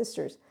brothers and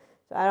sisters.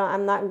 So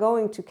I'm not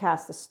going to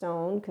cast a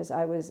stone, because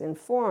I was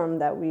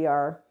informed that we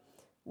are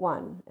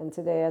one. And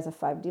today, as a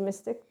 5D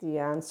mystic, the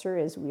answer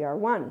is we are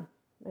one.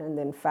 And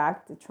in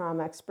fact, the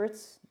trauma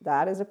experts,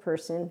 that is a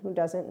person who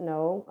doesn't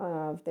know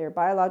of their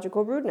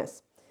biological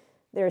rudeness,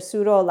 their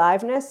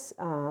pseudo-aliveness,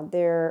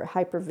 their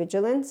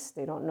hypervigilance.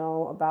 They don't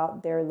know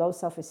about their low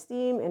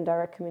self-esteem and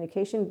direct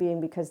communication being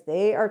because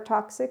they are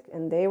toxic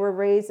and they were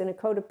raised in a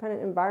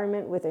codependent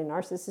environment with a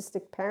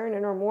narcissistic parent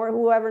or more,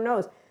 whoever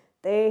knows.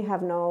 They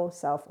have no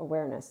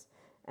self-awareness.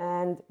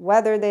 And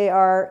whether they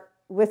are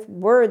with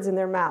words in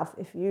their mouth,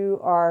 if you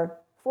are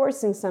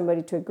forcing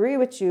somebody to agree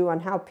with you on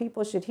how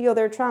people should heal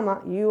their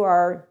trauma, you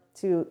are,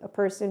 to a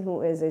person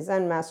who is a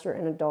Zen master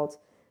and adult,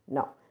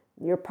 no.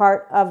 You're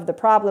part of the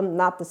problem,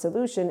 not the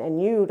solution,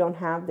 and you don't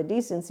have the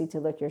decency to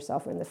look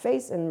yourself in the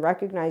face and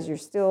recognize you're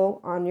still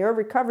on your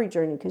recovery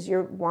journey because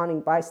you're wanting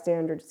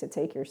bystanders to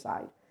take your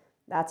side.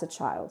 That's a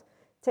child.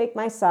 Take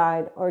my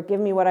side or give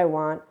me what I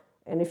want,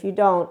 and if you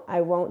don't,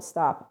 I won't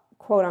stop,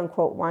 quote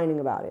unquote, whining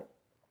about it.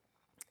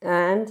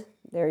 And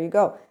there you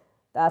go.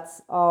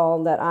 That's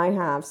all that I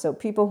have. So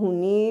people who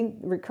need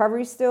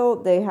recovery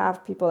still, they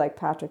have people like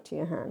Patrick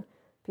Tiahan.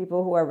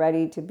 People who are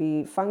ready to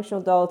be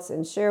functional adults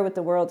and share with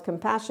the world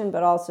compassion,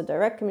 but also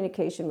direct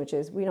communication, which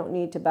is we don't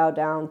need to bow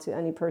down to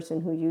any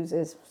person who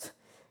uses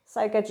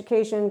psych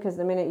education, because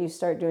the minute you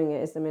start doing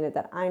it is the minute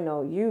that I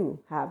know you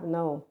have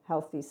no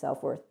healthy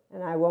self-worth.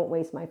 And I won't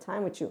waste my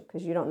time with you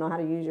because you don't know how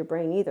to use your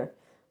brain either,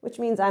 which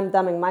means I'm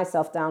dumbing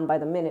myself down by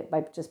the minute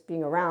by just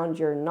being around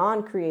your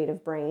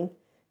non-creative brain,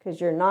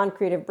 because your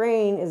non-creative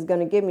brain is going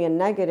to give me a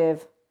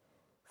negative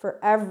for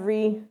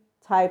every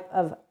type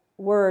of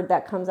word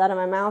that comes out of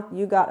my mouth.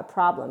 You got a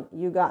problem.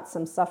 You got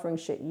some suffering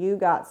shit. You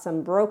got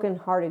some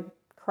broken-hearted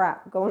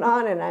crap going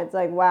on. And it's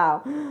like,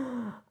 wow,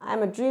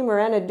 I'm a dreamer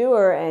and a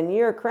doer, and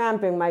you're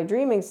cramping my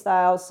dreaming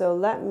style. So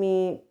let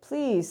me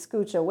please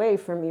scooch away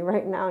from me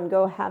right now and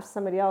go have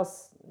somebody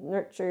else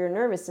nurture your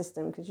nervous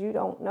system, because you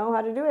don't know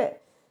how to do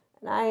it.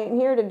 And I ain't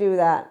here to do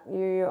that.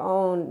 You're your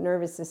own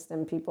nervous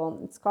system, people.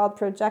 It's called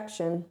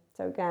projection.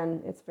 So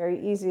again, it's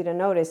very easy to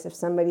notice if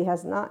somebody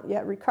has not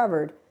yet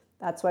recovered.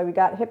 That's why we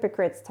got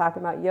hypocrites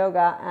talking about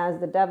yoga as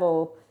the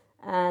devil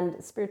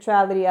and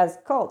spirituality as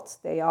cults.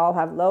 They all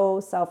have low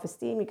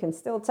self-esteem. You can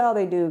still tell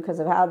they do because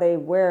of how they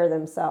wear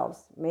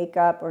themselves.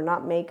 Makeup or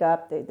not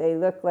makeup. They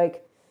look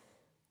like,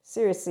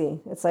 seriously,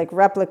 it's like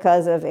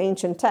replicas of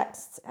ancient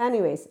texts.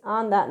 Anyways,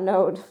 on that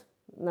note,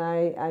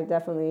 I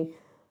definitely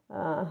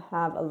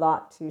have a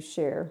lot to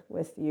share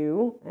with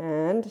you.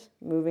 And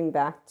moving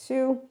back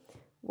to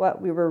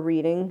what we were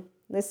reading.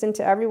 Listen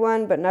to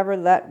everyone, but never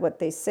let what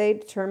they say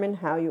determine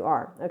how you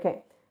are.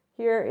 Okay,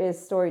 here is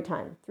story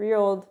time.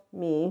 3-year-old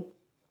me.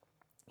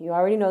 You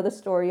already know the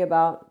story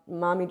about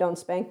mommy don't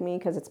spank me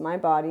because it's my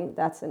body.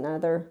 That's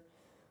another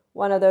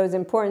one of those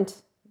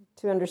important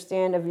to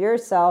understand of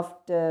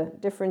yourself, to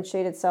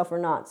differentiate itself or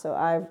not. So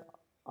I've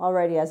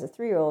already, as a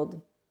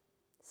 3-year-old,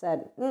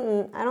 said,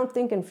 I don't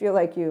think and feel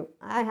like you.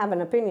 I have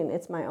an opinion.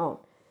 It's my own.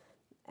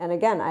 And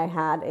again, I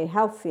had a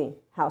healthy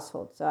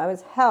household. So I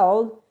was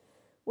held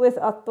with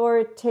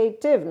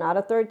authoritative, not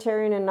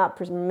authoritarian and not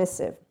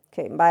permissive.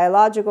 Okay,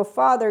 biological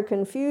father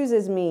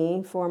confuses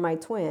me for my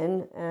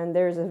twin, and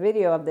there's a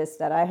video of this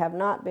that I have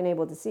not been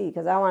able to see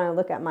because I want to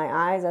look at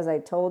my eyes as I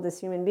told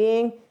this human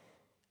being,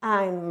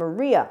 I'm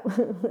Maria.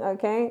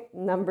 Okay,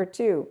 number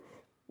 2.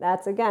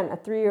 That's again a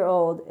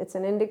 3-year-old. It's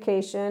an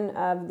indication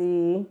of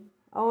the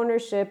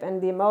ownership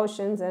and the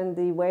emotions and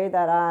the way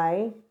that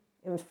I,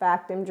 in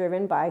fact, am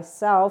driven by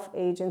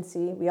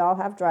self-agency. We all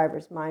have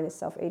drivers. Mine is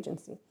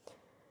self-agency.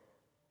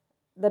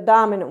 The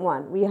dominant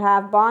one. We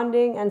have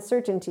bonding and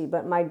certainty,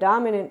 but my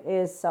dominant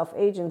is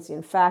self-agency.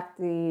 In fact,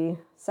 the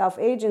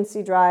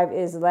self-agency drive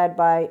is led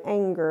by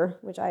anger,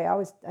 which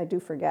I do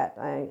forget.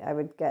 I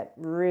would get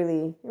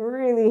really,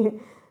 really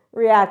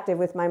reactive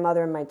with my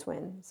mother and my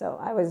twin. So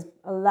I was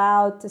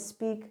allowed to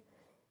speak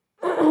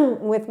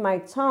with my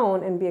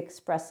tone and be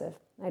expressive.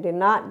 I did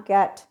not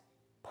get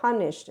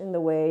punished in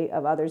the way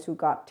of others who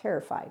got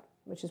terrified,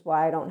 which is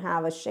why I don't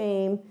have a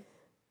shame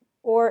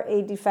or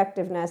a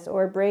defectiveness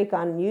or a break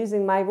on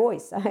using my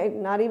voice.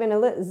 Not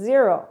even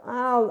zero.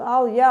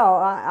 I'll yell.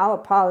 I'll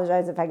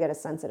apologize if I get a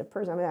sensitive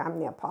person. I'm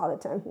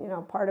Neapolitan.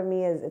 Part of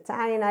me is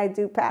Italian. I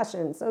do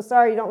passion. So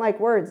sorry you don't like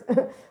words,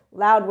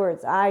 loud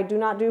words. I do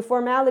not do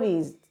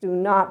formalities. Do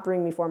not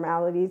bring me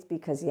formalities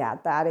because,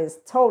 that is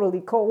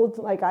totally cold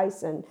like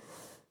ice, and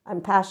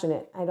I'm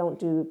passionate. I don't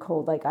do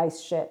cold like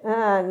ice shit.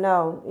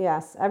 No,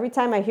 yes. Every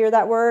time I hear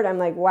that word, I'm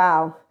like,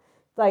 wow.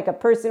 Like a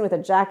person with a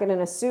jacket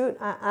and a suit.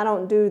 I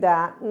don't do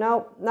that.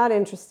 Nope, not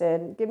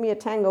interested. Give me a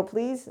tango,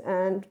 please,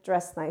 and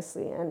dress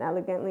nicely and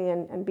elegantly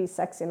and be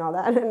sexy and all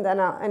that. And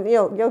then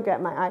you'll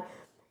get my eye.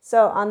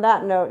 So on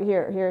that note,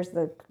 here's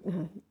the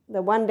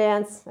one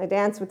dance. I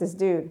danced with this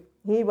dude.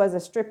 He was a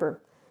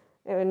stripper,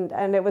 and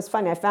it was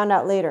funny. I found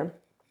out later,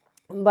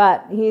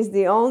 but he's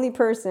the only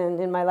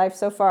person in my life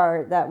so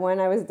far that when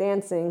I was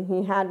dancing,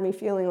 he had me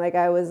feeling like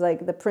I was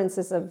like the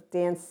princess of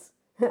dance.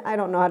 I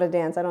don't know how to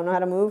dance. I don't know how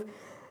to move.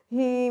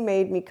 He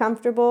made me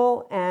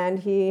comfortable,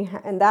 and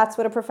that's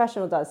what a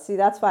professional does. See,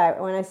 that's why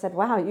when I said,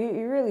 wow,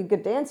 you're a really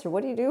good dancer.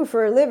 What do you do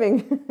for a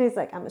living? He's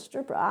like, I'm a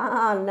stripper.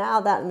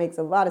 Now that makes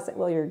a lot of sense.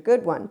 Well, you're a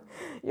good one.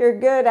 You're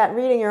good at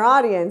reading your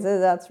audience.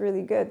 That's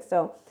really good.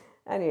 So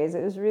anyways,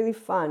 it was really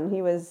fun.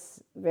 He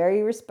was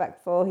very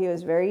respectful. He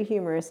was very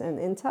humorous and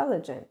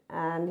intelligent,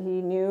 and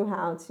he knew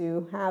how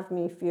to have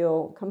me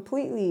feel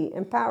completely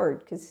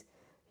empowered, because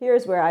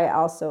here's where I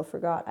also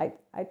forgot.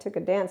 I took a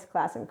dance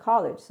class in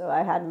college, so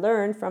I had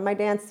learned from my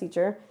dance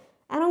teacher.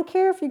 I don't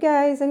care if you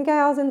guys and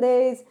gals and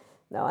theys,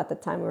 no, at the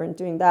time we weren't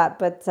doing that,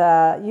 but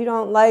you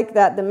don't like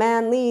that the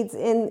man leads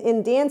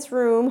in dance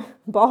room,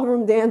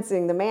 ballroom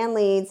dancing, the man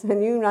leads,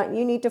 and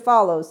you need to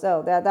follow.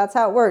 So that's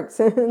how it works.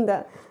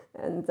 So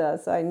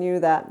I knew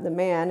that the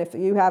man, if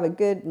you have a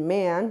good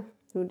man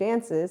who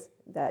dances,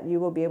 that you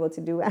will be able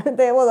to do,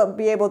 they will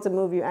be able to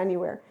move you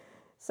anywhere.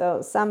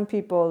 So some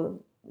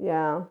people,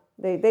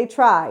 They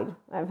tried.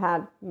 I've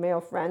had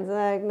male friends,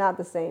 not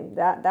the same.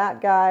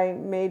 That guy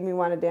made me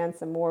want to dance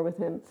some more with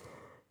him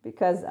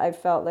because I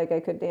felt like I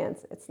could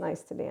dance. It's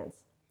nice to dance.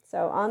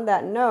 So on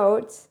that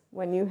note,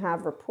 when you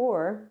have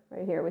rapport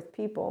right here with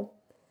people,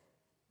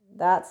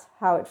 that's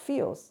how it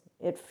feels.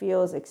 It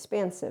feels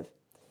expansive.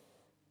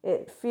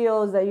 It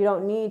feels that you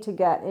don't need to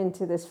get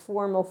into this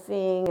formal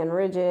thing and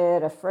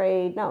rigid,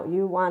 afraid. No,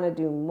 you want to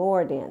do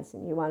more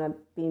dancing. You want to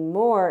be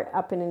more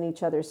up and in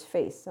each other's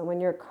face. So when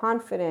you're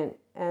confident,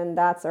 and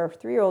that's our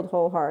 3-year-old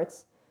whole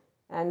hearts,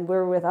 and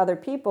we're with other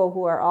people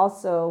who are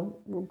also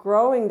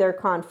growing their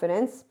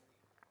confidence,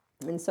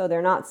 and so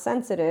they're not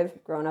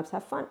sensitive, grown-ups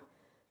have fun.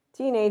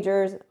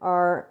 Teenagers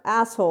are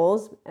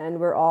assholes, and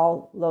we're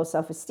all low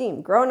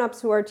self-esteem. Grown-ups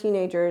who are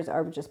teenagers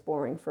are just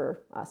boring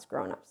for us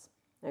grown-ups.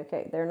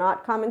 Okay, they're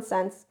not common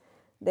sense.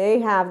 They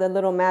have the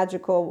little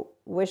magical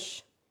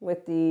wish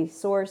with the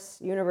source,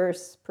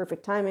 universe,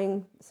 perfect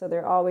timing. So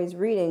they're always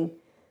reading.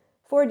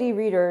 4D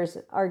readers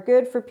are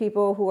good for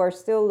people who are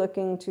still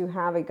looking to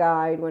have a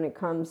guide when it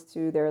comes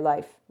to their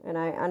life. And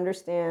I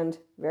understand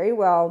very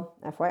well,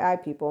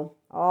 FYI people,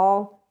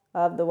 all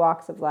of the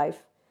walks of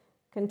life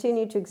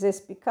continue to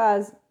exist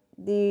because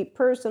the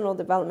personal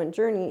development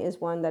journey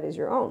is one that is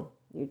your own.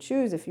 You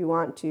choose if you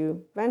want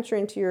to venture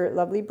into your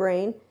lovely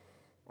brain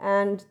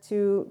and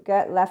to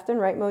get left and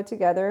right mode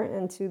together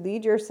and to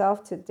lead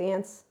yourself to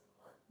dance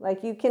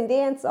like you can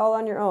dance all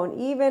on your own,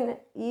 even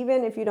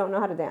if you don't know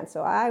how to dance.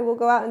 So I will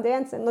go out and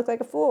dance and look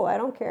like a fool. I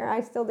don't care.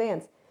 I still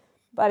dance.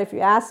 But if you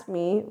ask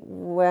me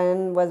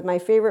when was my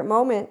favorite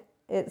moment,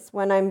 it's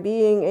when I'm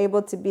being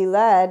able to be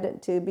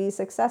led to be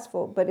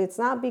successful. But it's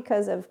not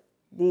because of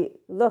the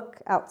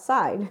look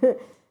outside.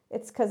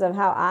 It's because of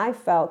how I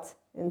felt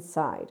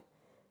inside.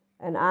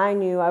 And I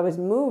knew I was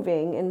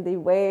moving in the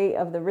way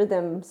of the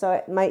rhythm.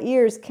 So my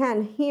ears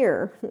can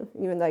hear,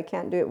 even though I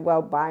can't do it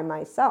well by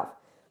myself.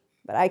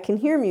 But I can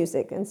hear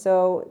music. And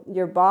so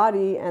your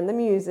body and the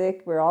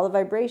music, where all the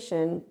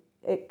vibration,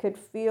 it could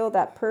feel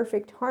that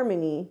perfect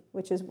harmony,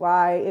 which is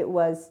why it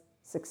was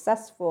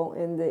successful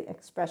in the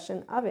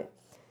expression of it.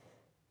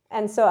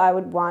 And so I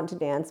would want to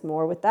dance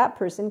more with that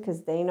person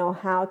because they know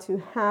how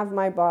to have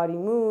my body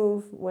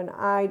move. When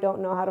I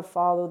don't know how to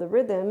follow the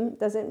rhythm,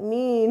 doesn't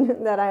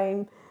mean that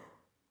I'm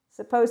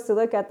supposed to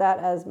look at that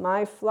as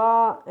my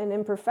flaw and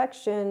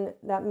imperfection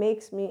that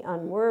makes me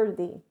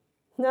unworthy.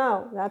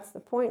 No, that's the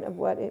point of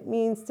what it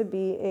means to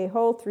be a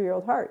whole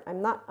 3-year-old heart.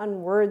 I'm not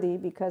unworthy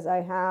because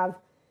I have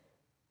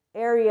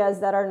areas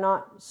that are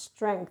not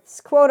strengths,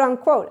 quote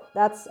unquote.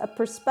 That's a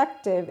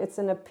perspective. It's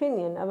an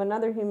opinion of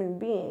another human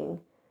being,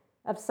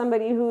 of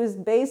somebody who is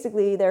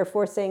basically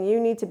therefore saying you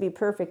need to be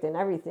perfect in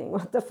everything.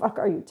 What the fuck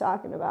are you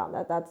talking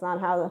about? That's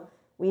not how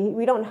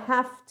we don't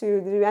have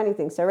to do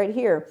anything. So right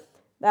here,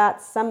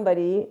 that's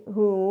somebody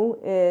who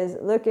is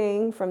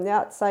looking from the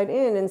outside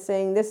in and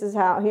saying, this is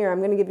how, here, I'm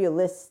going to give you a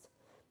list.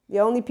 The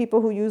only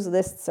people who use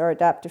lists are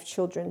adaptive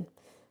children,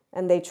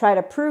 and they try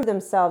to prove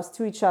themselves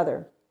to each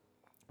other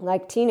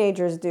like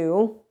teenagers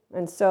do.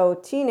 And so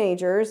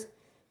teenagers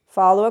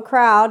follow a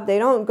crowd. They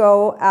don't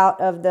go out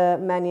of the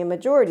many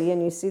majority,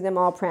 and you see them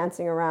all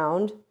prancing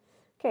around.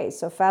 Okay,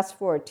 so fast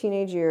forward,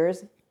 teenage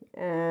years,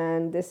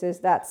 and this is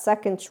that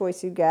second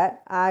choice you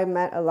get. I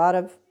met a lot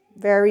of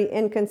very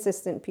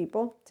inconsistent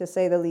people, to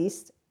say the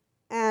least,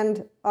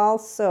 and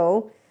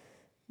also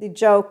the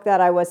joke that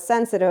I was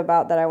sensitive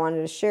about that I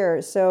wanted to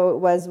share. So it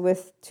was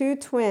with two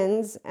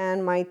twins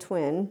and my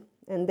twin,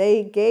 and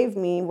they gave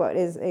me what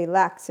is a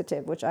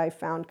laxative, which I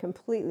found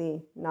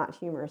completely not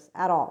humorous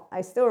at all.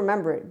 I still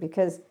remember it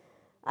because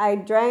I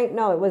drank,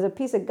 no, it was a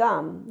piece of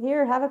gum.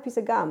 Here, have a piece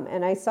of gum.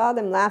 And I saw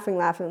them laughing.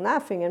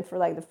 And for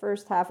like the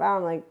first half hour,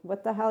 I'm like,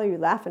 what the hell are you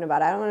laughing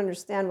about? I don't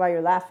understand why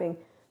you're laughing.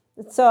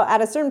 So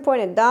at a certain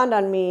point, it dawned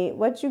on me,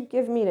 what'd you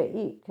give me to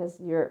eat? Because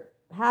you're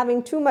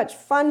having too much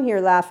fun here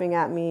laughing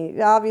at me,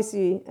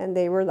 obviously. And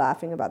they were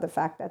laughing about the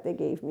fact that they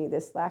gave me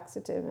this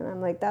laxative. And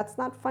I'm like, that's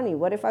not funny.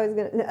 What if I was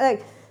going to,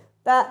 like,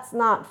 that's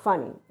not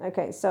funny.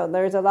 Okay, so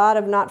there's a lot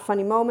of not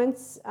funny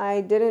moments.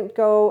 I didn't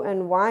go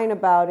and whine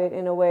about it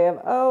in a way of,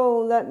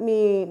 oh, let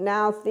me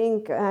now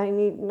think I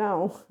need,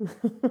 no.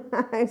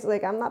 I was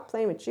like, I'm not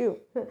playing with you.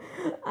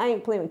 I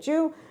ain't playing with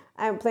you.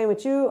 I ain't playing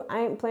with you.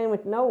 I ain't playing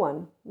with no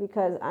one,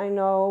 because I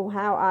know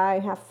how I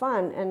have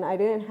fun, and I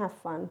didn't have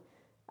fun.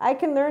 I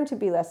can learn to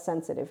be less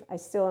sensitive. I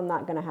still am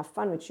not going to have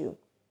fun with you.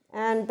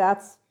 And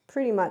that's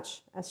pretty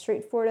much as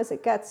straightforward as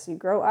it gets. You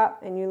grow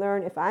up and you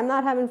learn, if I'm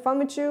not having fun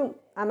with you,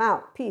 I'm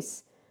out.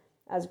 Peace.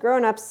 As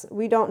grown-ups,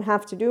 we don't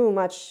have to do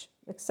much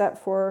except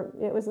for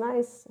it was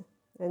nice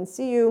and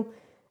see you.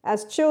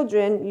 As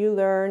children, you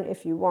learn,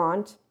 if you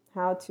want,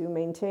 how to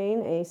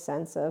maintain a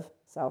sense of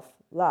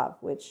self-love,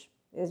 which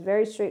is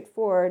very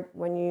straightforward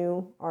when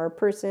you are a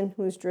person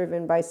who's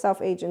driven by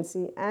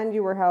self-agency and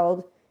you were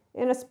held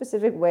in a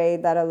specific way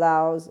that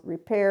allows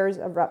repairs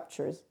of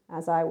ruptures,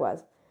 as I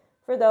was.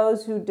 For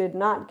those who did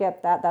not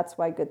get that, that's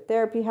why good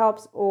therapy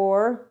helps,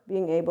 or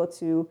being able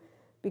to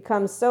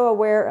become so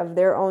aware of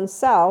their own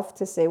self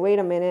to say, wait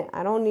a minute,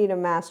 I don't need a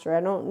master.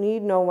 I don't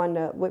need no one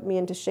to whip me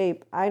into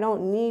shape. I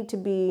don't need to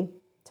be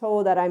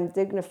told that I'm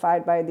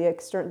dignified by the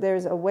external.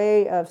 There's a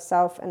way of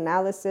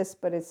self-analysis,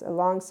 but it's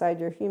alongside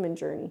your human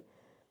journey.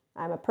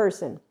 I'm a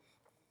person.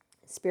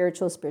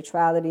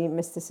 Spirituality,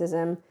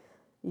 mysticism,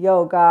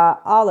 yoga,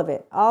 all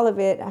of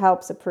it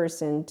helps a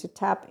person to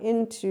tap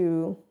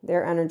into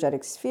their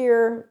energetic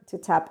sphere, to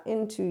tap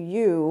into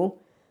you.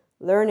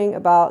 Learning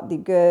about the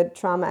good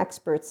trauma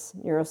experts,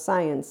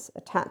 neuroscience,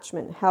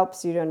 attachment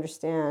helps you to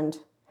understand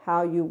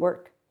how you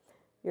work.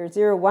 Your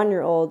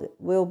 0-1-year-old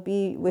will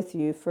be with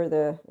you for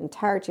the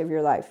entirety of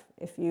your life.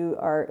 If you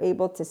are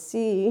able to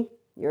see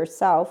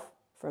yourself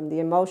from the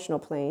emotional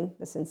plane,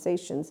 the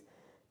sensations,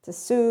 to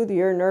soothe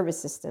your nervous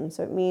system.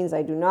 So it means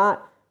I do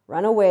not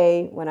run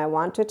away when I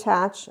want to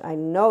attach. I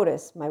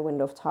notice my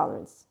window of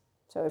tolerance.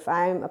 So if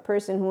I'm a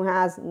person who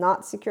has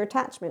not secure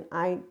attachment,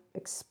 I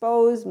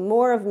expose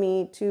more of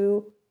me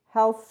to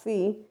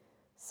healthy,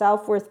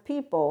 self-worth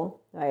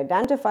people. I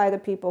identify the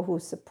people who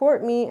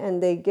support me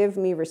and they give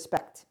me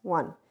respect.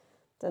 One,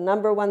 the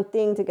number one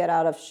thing to get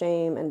out of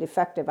shame and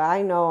defective.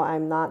 I know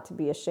I'm not to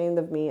be ashamed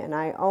of me, and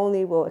I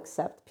only will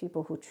accept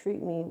people who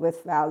treat me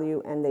with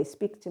value and they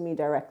speak to me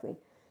directly.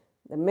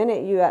 The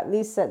minute you at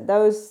least set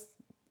those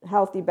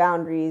healthy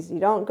boundaries, you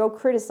don't go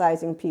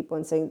criticizing people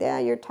and saying, yeah,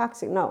 you're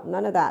toxic. No,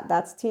 none of that.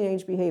 That's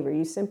teenage behavior.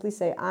 You simply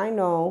say, I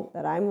know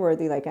that I'm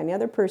worthy like any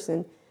other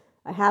person.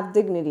 I have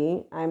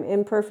dignity. I'm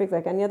imperfect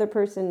like any other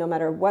person. No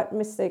matter what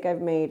mistake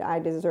I've made, I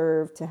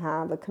deserve to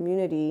have a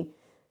community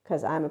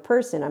because I'm a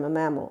person. I'm a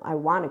mammal. I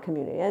want a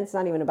community. And it's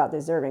not even about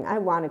deserving. I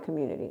want a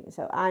community.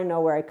 So I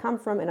know where I come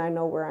from and I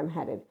know where I'm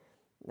headed.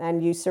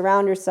 And you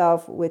surround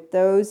yourself with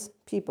those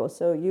people.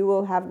 So you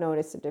will have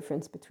noticed the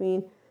difference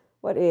between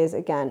what is,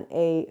 again,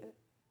 a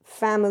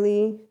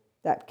family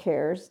that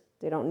cares.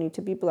 They don't need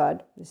to be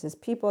blood. This is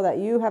people that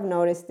you have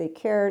noticed they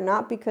care,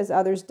 not because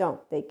others don't.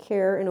 They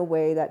care in a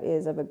way that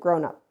is of a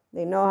grown-up.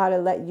 They know how to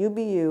let you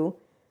be you,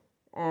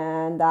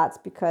 and that's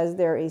because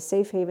they're a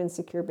safe haven,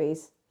 secure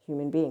base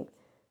human being.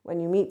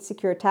 When you meet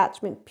secure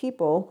attachment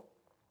people,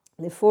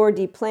 the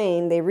 4D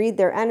plane, they read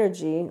their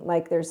energy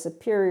like they're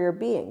superior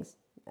beings.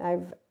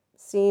 I've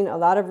seen a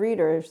lot of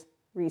readers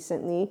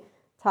recently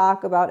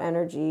talk about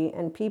energy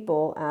and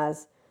people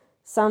as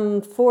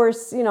some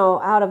force,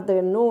 out of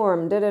the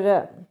norm,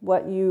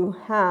 What you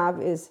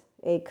have is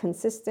a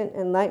consistent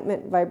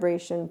enlightenment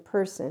vibration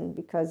person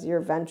because your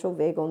ventral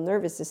vagal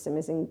nervous system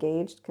is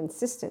engaged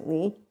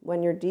consistently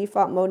when your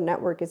default mode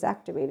network is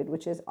activated,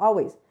 which is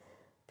always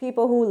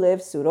people who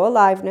live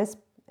pseudo-aliveness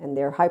and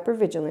they're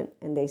hypervigilant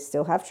and they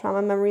still have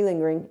trauma memory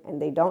lingering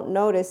and they don't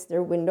notice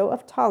their window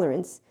of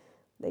tolerance,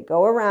 they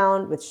go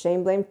around with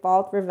shame, blame,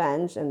 fault,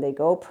 revenge, and they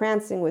go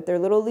prancing with their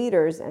little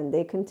leaders, and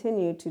they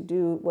continue to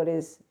do what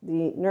is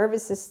the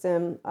nervous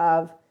system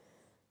of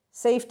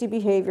safety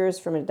behaviors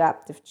from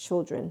adaptive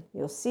children.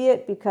 You'll see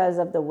it because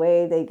of the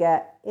way they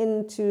get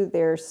into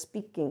their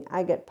speaking.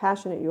 I get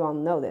passionate, you all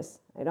know this.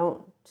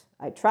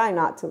 I try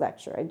not to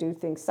lecture. I do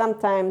think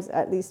sometimes,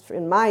 at least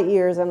in my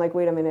ears, I'm like,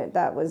 wait a minute,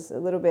 that was a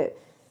little bit.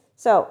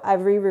 So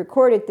I've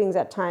re-recorded things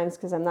at times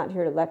because I'm not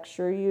here to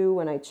lecture you.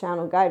 When I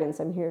channel guidance,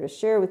 I'm here to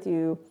share with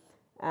you.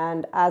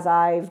 And as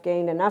I've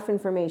gained enough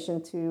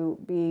information to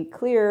be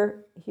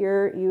clear,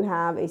 here you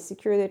have a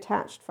securely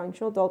attached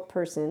functional adult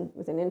person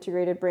with an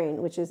integrated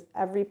brain, which is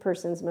every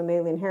person's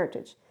mammalian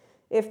heritage.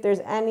 If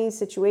there's any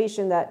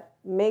situation that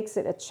makes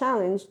it a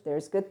challenge,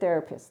 there's good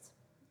therapists.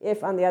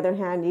 If, on the other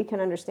hand, you can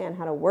understand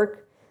how to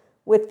work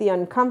with the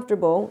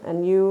uncomfortable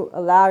and you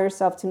allow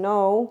yourself to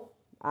know,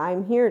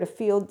 I'm here to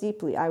feel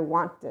deeply. I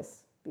want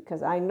this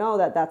because I know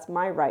that that's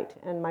my right.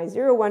 And my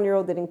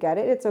 0-1-year-old didn't get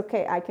it. It's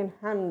okay. I can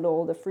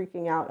handle the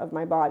freaking out of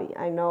my body.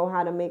 I know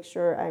how to make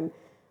sure I'm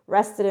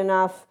rested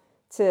enough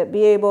to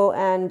be able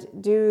and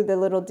do the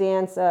little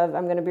dance of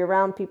I'm going to be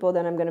around people,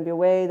 then I'm going to be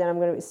away, then I'm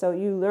going to be. So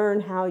you learn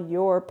how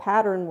your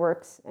pattern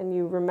works and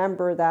you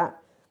remember that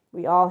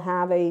we all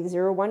have a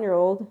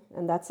 0-1-year-old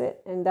and that's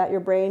it. And that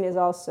your brain is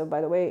also, by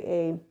the way,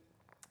 a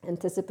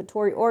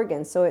anticipatory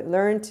organ. So it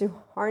learned to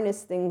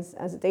harness things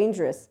as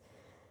dangerous.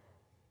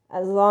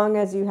 As long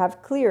as you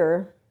have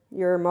clear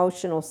your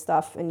emotional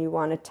stuff and you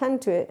want to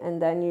tend to it,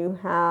 and then you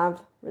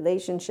have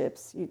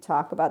relationships. You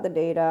talk about the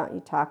data, you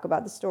talk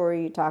about the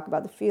story, you talk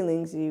about the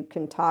feelings, you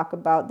can talk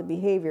about the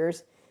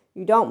behaviors.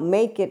 You don't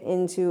make it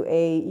into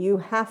you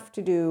have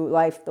to do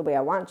life the way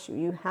I want you.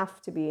 You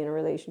have to be in a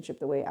relationship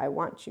the way I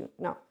want you.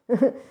 No,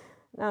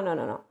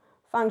 no.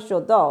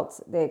 Functional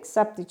adults, they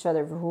accept each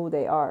other for who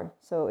they are.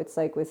 So it's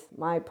like with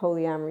my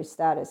polyamory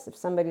status. If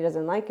somebody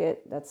doesn't like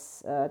it,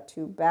 that's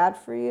too bad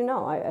for you.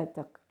 No,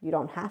 you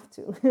don't have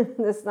to.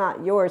 That's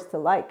not yours to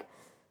like.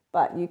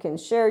 But you can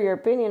share your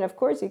opinion. Of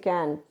course you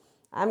can.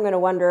 I'm going to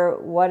wonder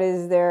what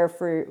is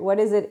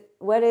it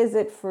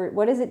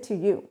to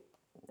you?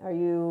 Are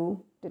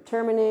you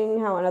determining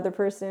how another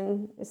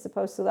person is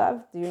supposed to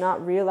love? Do you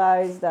not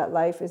realize that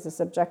life is a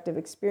subjective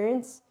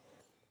experience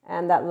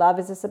and that love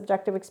is a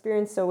subjective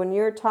experience? So when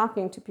you're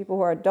talking to people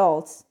who are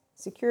adults,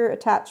 secure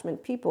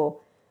attachment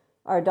people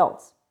are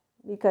adults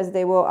because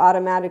they will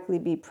automatically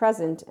be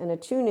present and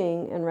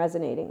attuning and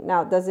resonating.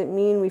 Now, does it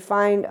mean we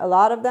find a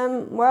lot of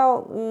them?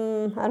 Well,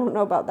 I don't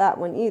know about that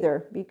one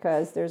either,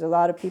 because there's a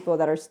lot of people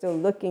that are still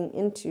looking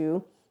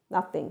into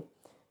nothing.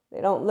 They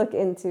don't look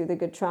into the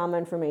good trauma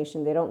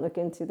information. They don't look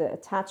into the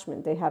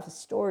attachment. They have a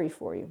story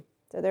for you.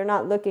 So they're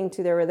not looking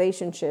to their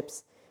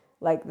relationships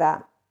like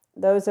that.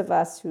 Those of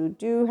us who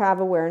do have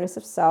awareness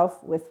of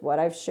self with what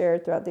I've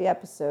shared throughout the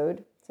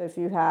episode. So if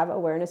you have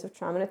awareness of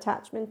trauma and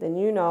attachment, then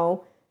you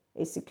know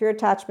a secure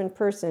attachment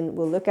person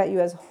will look at you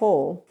as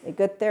whole. A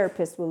good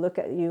therapist will look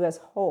at you as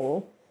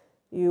whole.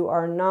 You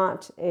are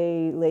not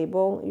a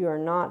label. You are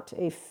not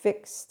a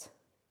fixed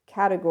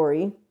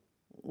category.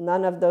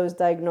 None of those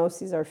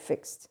diagnoses are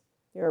fixed.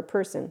 You're a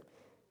person.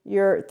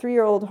 Your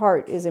 3-year-old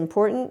heart is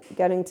important,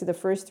 getting to the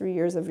first 3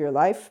 years of your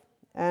life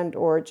and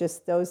or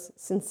just those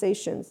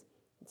sensations.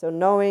 So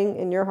knowing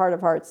in your heart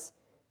of hearts,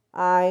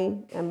 I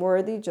am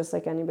worthy just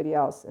like anybody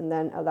else, and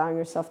then allowing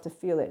yourself to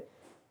feel it.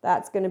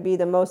 That's going to be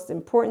the most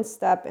important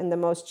step and the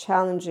most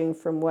challenging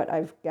from what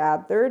I've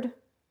gathered,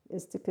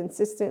 is to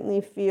consistently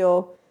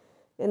feel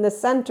in the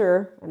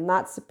center, I'm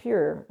not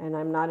superior and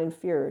I'm not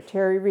inferior.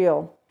 Terry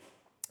Real,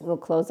 we'll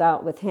close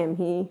out with him.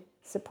 He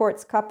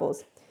supports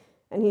couples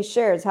and he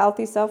shares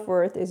healthy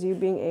self-worth is you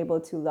being able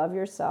to love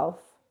yourself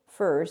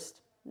first.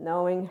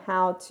 Knowing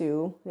how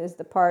to is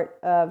the part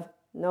of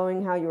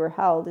knowing how you are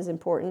held is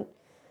important.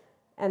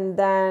 And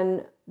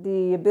then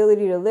the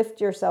ability to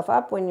lift yourself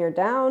up when you're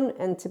down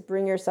and to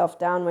bring yourself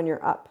down when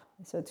you're up.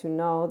 So to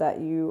know that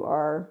you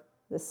are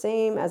the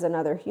same as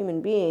another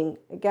human being.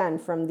 Again,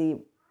 from the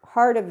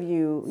heart of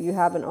you, you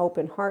have an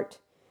open heart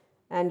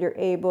and you're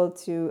able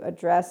to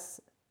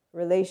address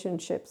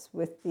relationships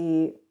with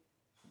the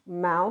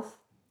mouth,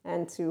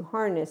 and to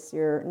harness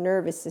your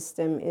nervous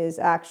system is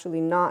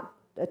actually not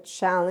a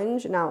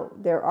challenge. Now,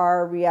 there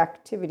are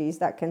reactivities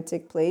that can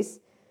take place,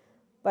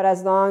 but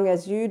as long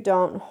as you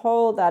don't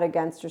hold that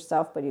against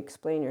yourself, but you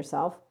explain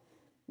yourself,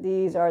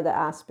 these are the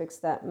aspects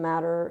that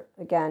matter.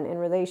 Again, in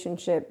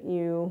relationship,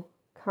 you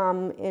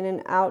come in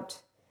and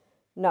out.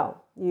 No,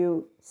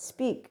 you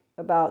speak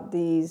about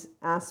these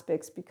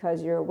aspects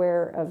because you're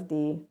aware of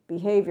the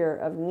behavior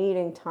of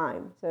needing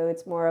time. So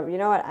it's more of, you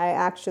know what, I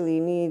actually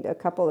need a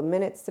couple of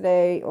minutes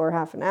today or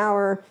half an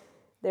hour.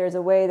 There's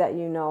a way that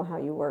you know how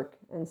you work.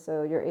 And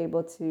so you're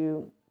able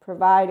to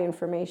provide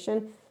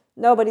information.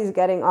 Nobody's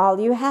getting all,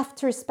 you have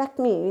to respect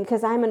me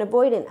because I'm an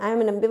avoidant,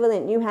 I'm an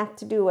ambivalent, you have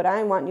to do what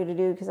I want you to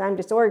do because I'm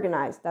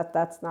disorganized.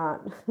 That's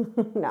not,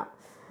 no.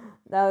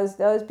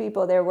 those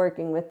people, they're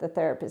working with the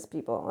therapist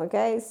people.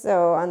 Okay,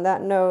 so on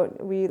that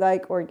note, we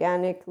like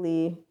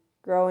organically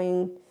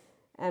growing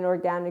and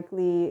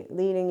organically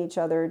leading each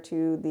other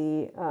to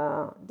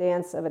the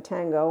dance of a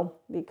tango,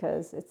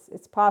 because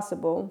it's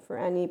possible for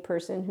any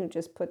person who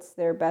just puts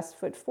their best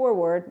foot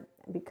forward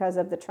because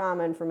of the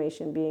trauma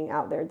information being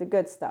out there, the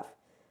good stuff.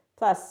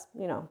 Plus,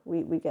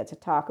 we get to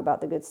talk about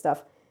the good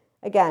stuff.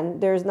 Again,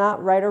 there's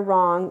not right or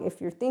wrong.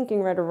 If you're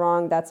thinking right or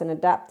wrong, that's an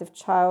adaptive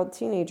child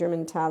teenager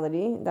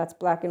mentality. That's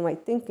black and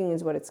white thinking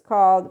is what it's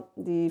called.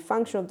 The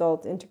functional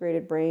adult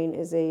integrated brain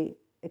is a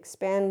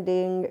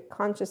expanding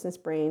consciousness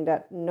brain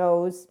that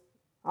knows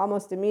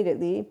almost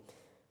immediately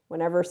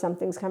whenever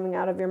something's coming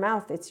out of your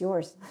mouth, it's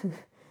yours.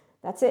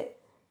 That's it.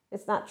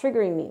 It's not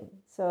triggering me.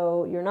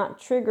 So you're not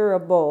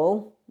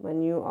triggerable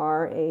when you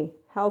are a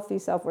healthy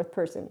self-worth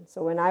person.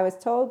 So when I was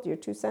told you're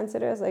too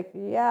sensitive, I was like,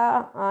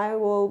 yeah, I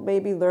will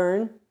maybe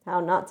learn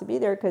how not to be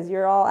there, because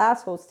you're all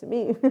assholes to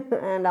me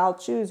and I'll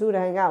choose who to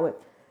hang out with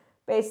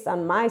based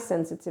on my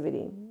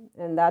sensitivity.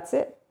 And that's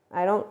it.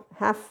 I don't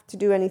have to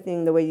do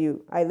anything the way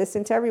I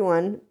listen to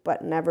everyone,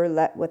 but never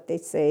let what they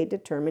say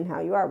determine how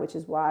you are, which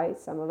is why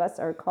some of us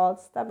are called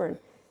stubborn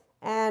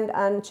and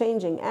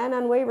unchanging and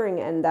unwavering.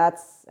 And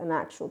that's an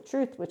actual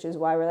truth, which is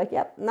why we're like,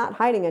 yep, not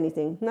hiding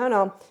anything.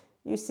 No,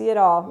 you see it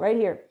all right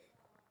here.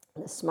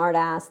 The smart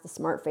ass, the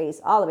smart face,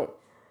 all of it.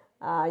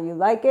 You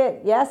like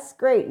it? Yes,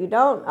 great. You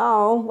don't?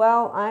 Oh,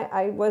 well,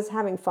 I was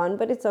having fun,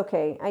 but it's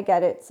okay. I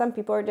get it. Some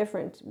people are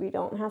different. We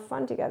don't have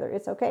fun together.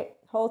 It's okay.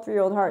 Whole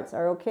 3-year-old hearts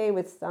are okay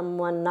with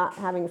someone not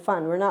having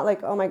fun. We're not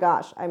like, oh my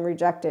gosh, I'm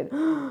rejected.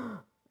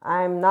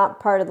 I'm not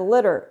part of the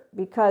litter,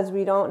 because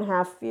we don't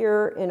have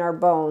fear in our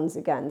bones.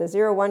 Again, the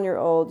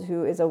 0-1-year-old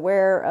who is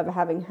aware of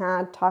having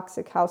had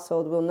toxic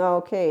household will know,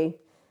 okay,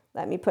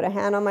 let me put a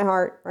hand on my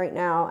heart right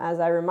now as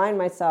I remind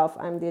myself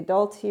I'm the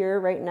adult here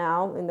right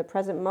now in the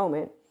present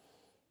moment.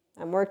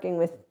 I'm working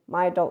with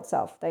my adult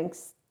self.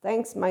 Thanks,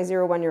 my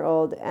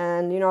 0-1-year-old.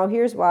 And,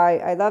 here's why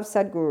I love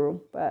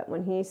Sadhguru, but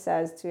when he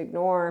says to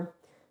ignore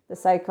the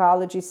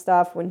psychology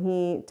stuff, when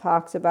he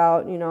talks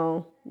about,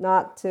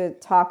 not to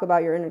talk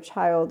about your inner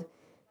child,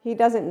 he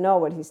doesn't know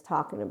what he's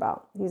talking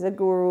about. He's a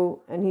guru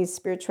and he's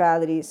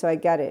spirituality, so I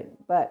get it.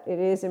 But it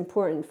is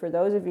important for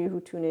those of you who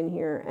tune in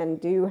here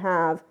and do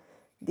have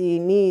the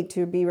need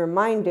to be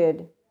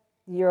reminded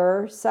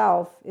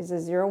yourself is a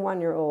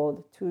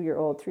 0-1-year-old,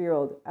 2-year-old,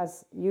 3-year-old.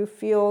 As you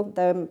feel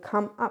them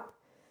come up,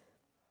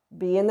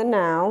 be in the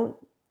now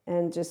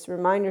and just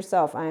remind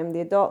yourself, I am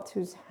the adult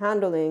who's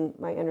handling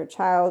my inner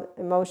child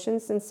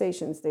emotions,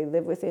 sensations. They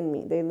live within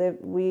me.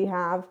 We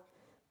have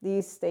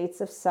these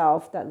states of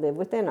self that live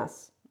within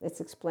us.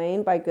 It's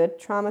explained by good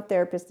trauma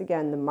therapists.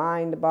 Again, the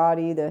mind, the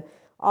body,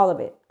 all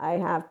of it. I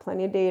have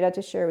plenty of data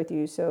to share with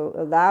you. So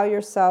allow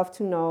yourself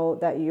to know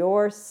that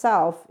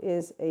yourself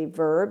is a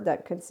verb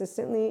that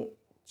consistently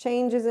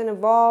changes and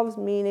evolves,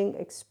 meaning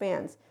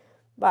expands.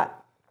 But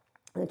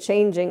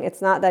changing,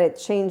 it's not that it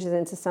changes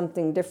into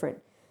something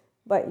different,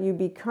 but you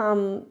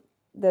become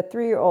the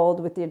 3-year-old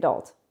with the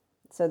adult.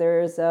 So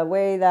there's a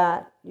way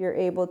that you're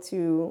able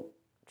to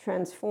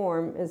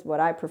transform, is what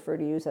I prefer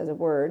to use as a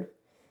word,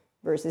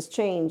 versus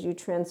change. You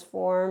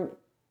transform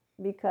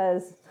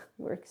because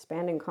we're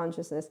expanding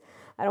consciousness.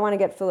 I don't want to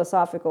get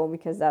philosophical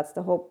because that's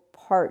the whole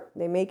part.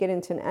 They make it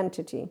into an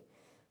entity.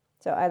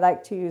 So I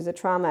like to use the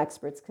trauma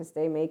experts because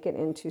they make it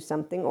into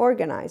something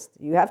organized.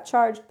 You have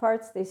charged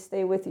parts, they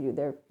stay with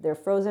you. They're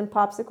frozen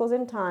popsicles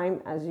in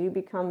time. As you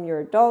become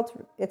your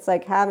adult, it's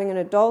like having an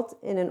adult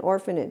in an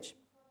orphanage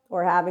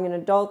or having an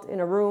adult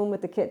in a room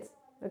with the kids,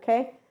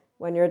 okay?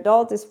 When your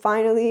adult is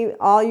finally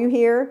all you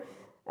hear,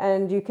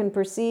 and you can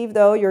perceive,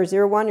 though, your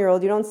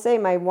 0-1-year-old, you don't say,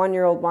 my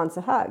 1-year-old wants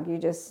a hug. You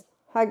just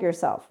hug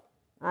yourself.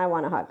 I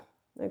want a hug,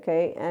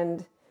 okay?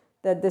 And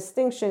the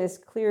distinction is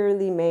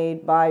clearly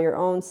made by your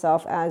own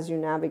self as you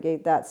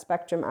navigate that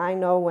spectrum. I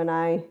know when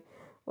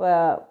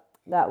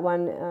that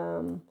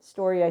one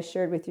story I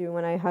shared with you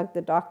when I hugged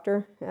the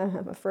doctor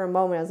for a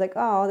moment, I was like,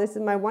 oh, this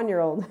is my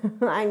 1-year-old.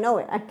 I know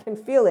it. I can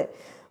feel it.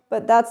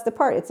 But that's the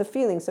part. It's a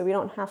feeling, so we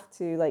don't have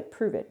to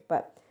prove it.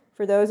 But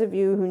for those of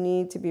you who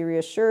need to be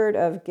reassured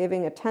of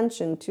giving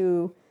attention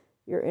to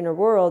your inner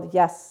world,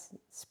 yes,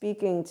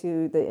 speaking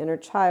to the inner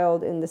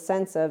child in the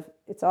sense of,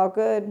 it's all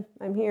good,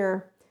 I'm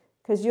here,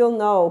 because you'll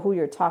know who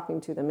you're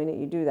talking to the minute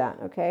you do that,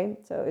 okay?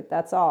 So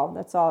that's all.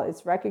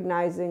 It's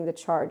recognizing the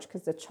charge,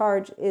 because the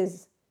charge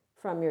is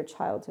from your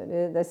childhood.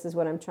 This is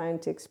what I'm trying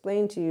to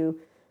explain to you,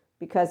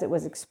 because it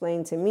was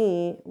explained to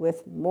me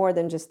with more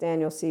than just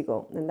Daniel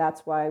Siegel. And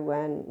that's why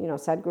when,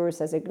 Sadhguru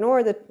says,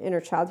 ignore the inner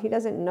child, he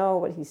doesn't know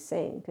what he's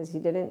saying because he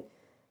didn't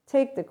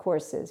take the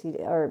courses,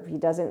 he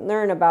doesn't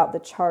learn about the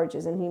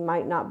charges, and he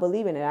might not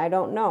believe in it. I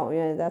don't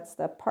know. That's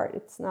the part.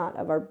 It's not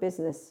of our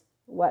business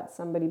what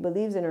somebody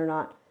believes in or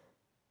not.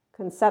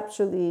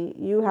 Conceptually,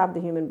 you have the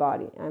human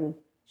body. I'm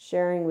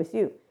sharing with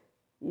you.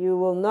 You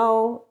will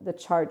know the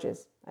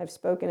charges. I've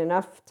spoken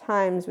enough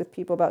times with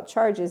people about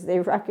charges. They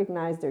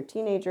recognize their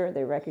teenager.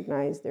 They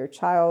recognize their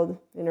child,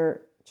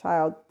 inner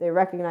child. They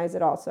recognize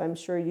it all. So I'm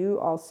sure you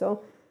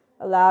also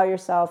allow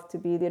yourself to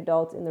be the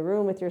adult in the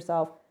room with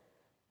yourself.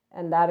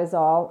 And that is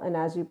all. And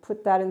as you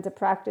put that into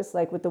practice,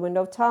 like with the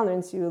window of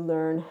tolerance, you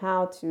learn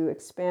how to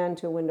expand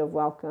to a window of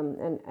welcome.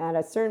 And at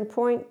a certain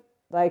point,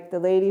 like the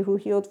lady who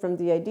healed from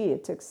DID,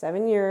 it took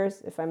 7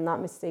 years, if I'm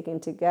not mistaken,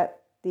 to get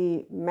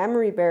the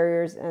memory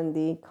barriers and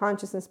the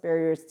consciousness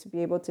barriers to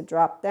be able to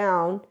drop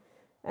down,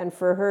 and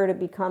for her to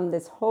become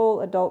this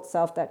whole adult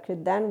self that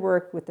could then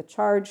work with the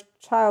charged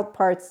child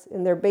parts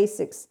in their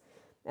basics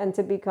and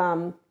to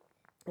become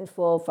a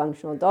full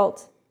functional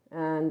adult.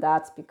 And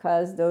that's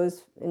because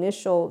those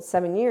initial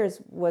 7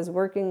 years was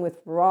working with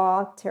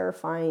raw,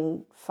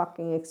 terrifying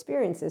fucking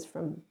experiences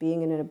from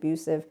being in an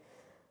abusive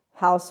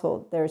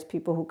household. There's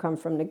people who come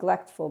from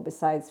neglectful,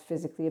 besides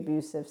physically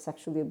abusive,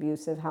 sexually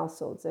abusive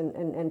households.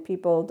 And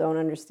people don't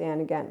understand,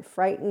 again,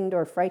 frightened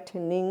or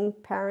frightening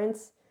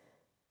parents,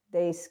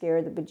 they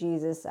scare the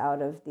bejesus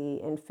out of the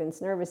infant's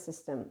nervous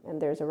system,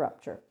 and there's a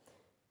rupture.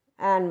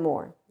 And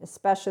more,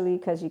 especially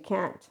because you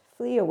can't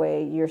flee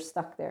away, you're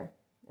stuck there.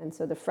 And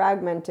so the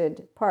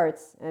fragmented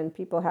parts and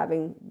people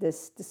having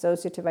this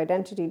dissociative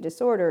identity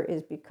disorder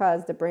is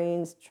because the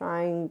brain's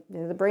doing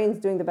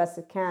the best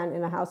it can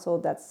in a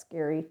household that's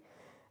scary.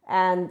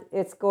 And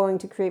it's going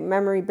to create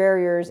memory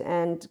barriers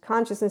and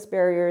consciousness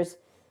barriers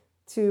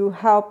to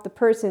help the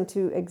person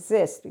to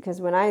exist. Because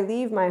when I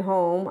leave my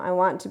home, I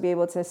want to be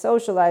able to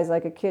socialize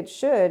like a kid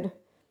should,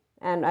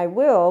 and I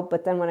will.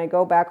 But then when I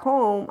go back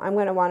home, I'm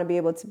going to want to be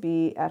able to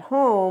be at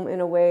home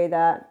in a way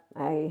that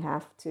I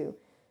have to.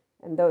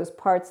 And those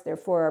parts,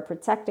 therefore, are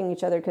protecting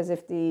each other, because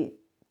if the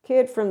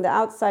kid from the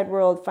outside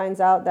world finds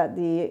out that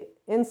the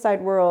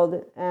inside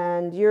world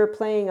and you're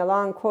playing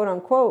along, quote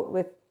unquote,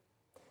 with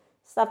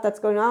stuff that's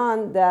going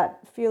on, that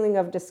feeling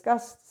of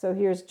disgust, so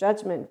here's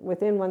judgment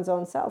within one's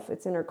own self,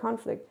 it's inner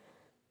conflict,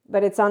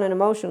 but it's on an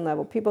emotional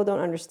level. People don't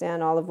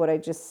understand all of what I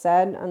just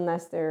said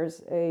unless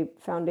there's a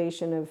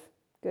foundation of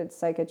good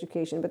psych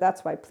education. But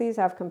that's why, please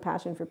have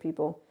compassion for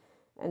people.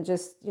 And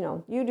just,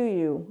 you do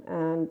you.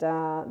 And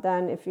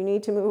then if you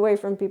need to move away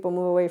from people,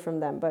 move away from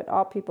them. But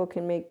all people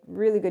can make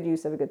really good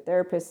use of a good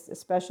therapist,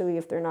 especially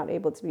if they're not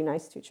able to be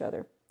nice to each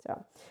other.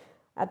 So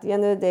at the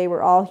end of the day,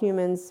 we're all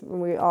humans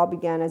when we all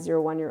began as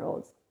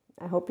 0-1-year-olds.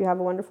 I hope you have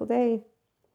a wonderful day.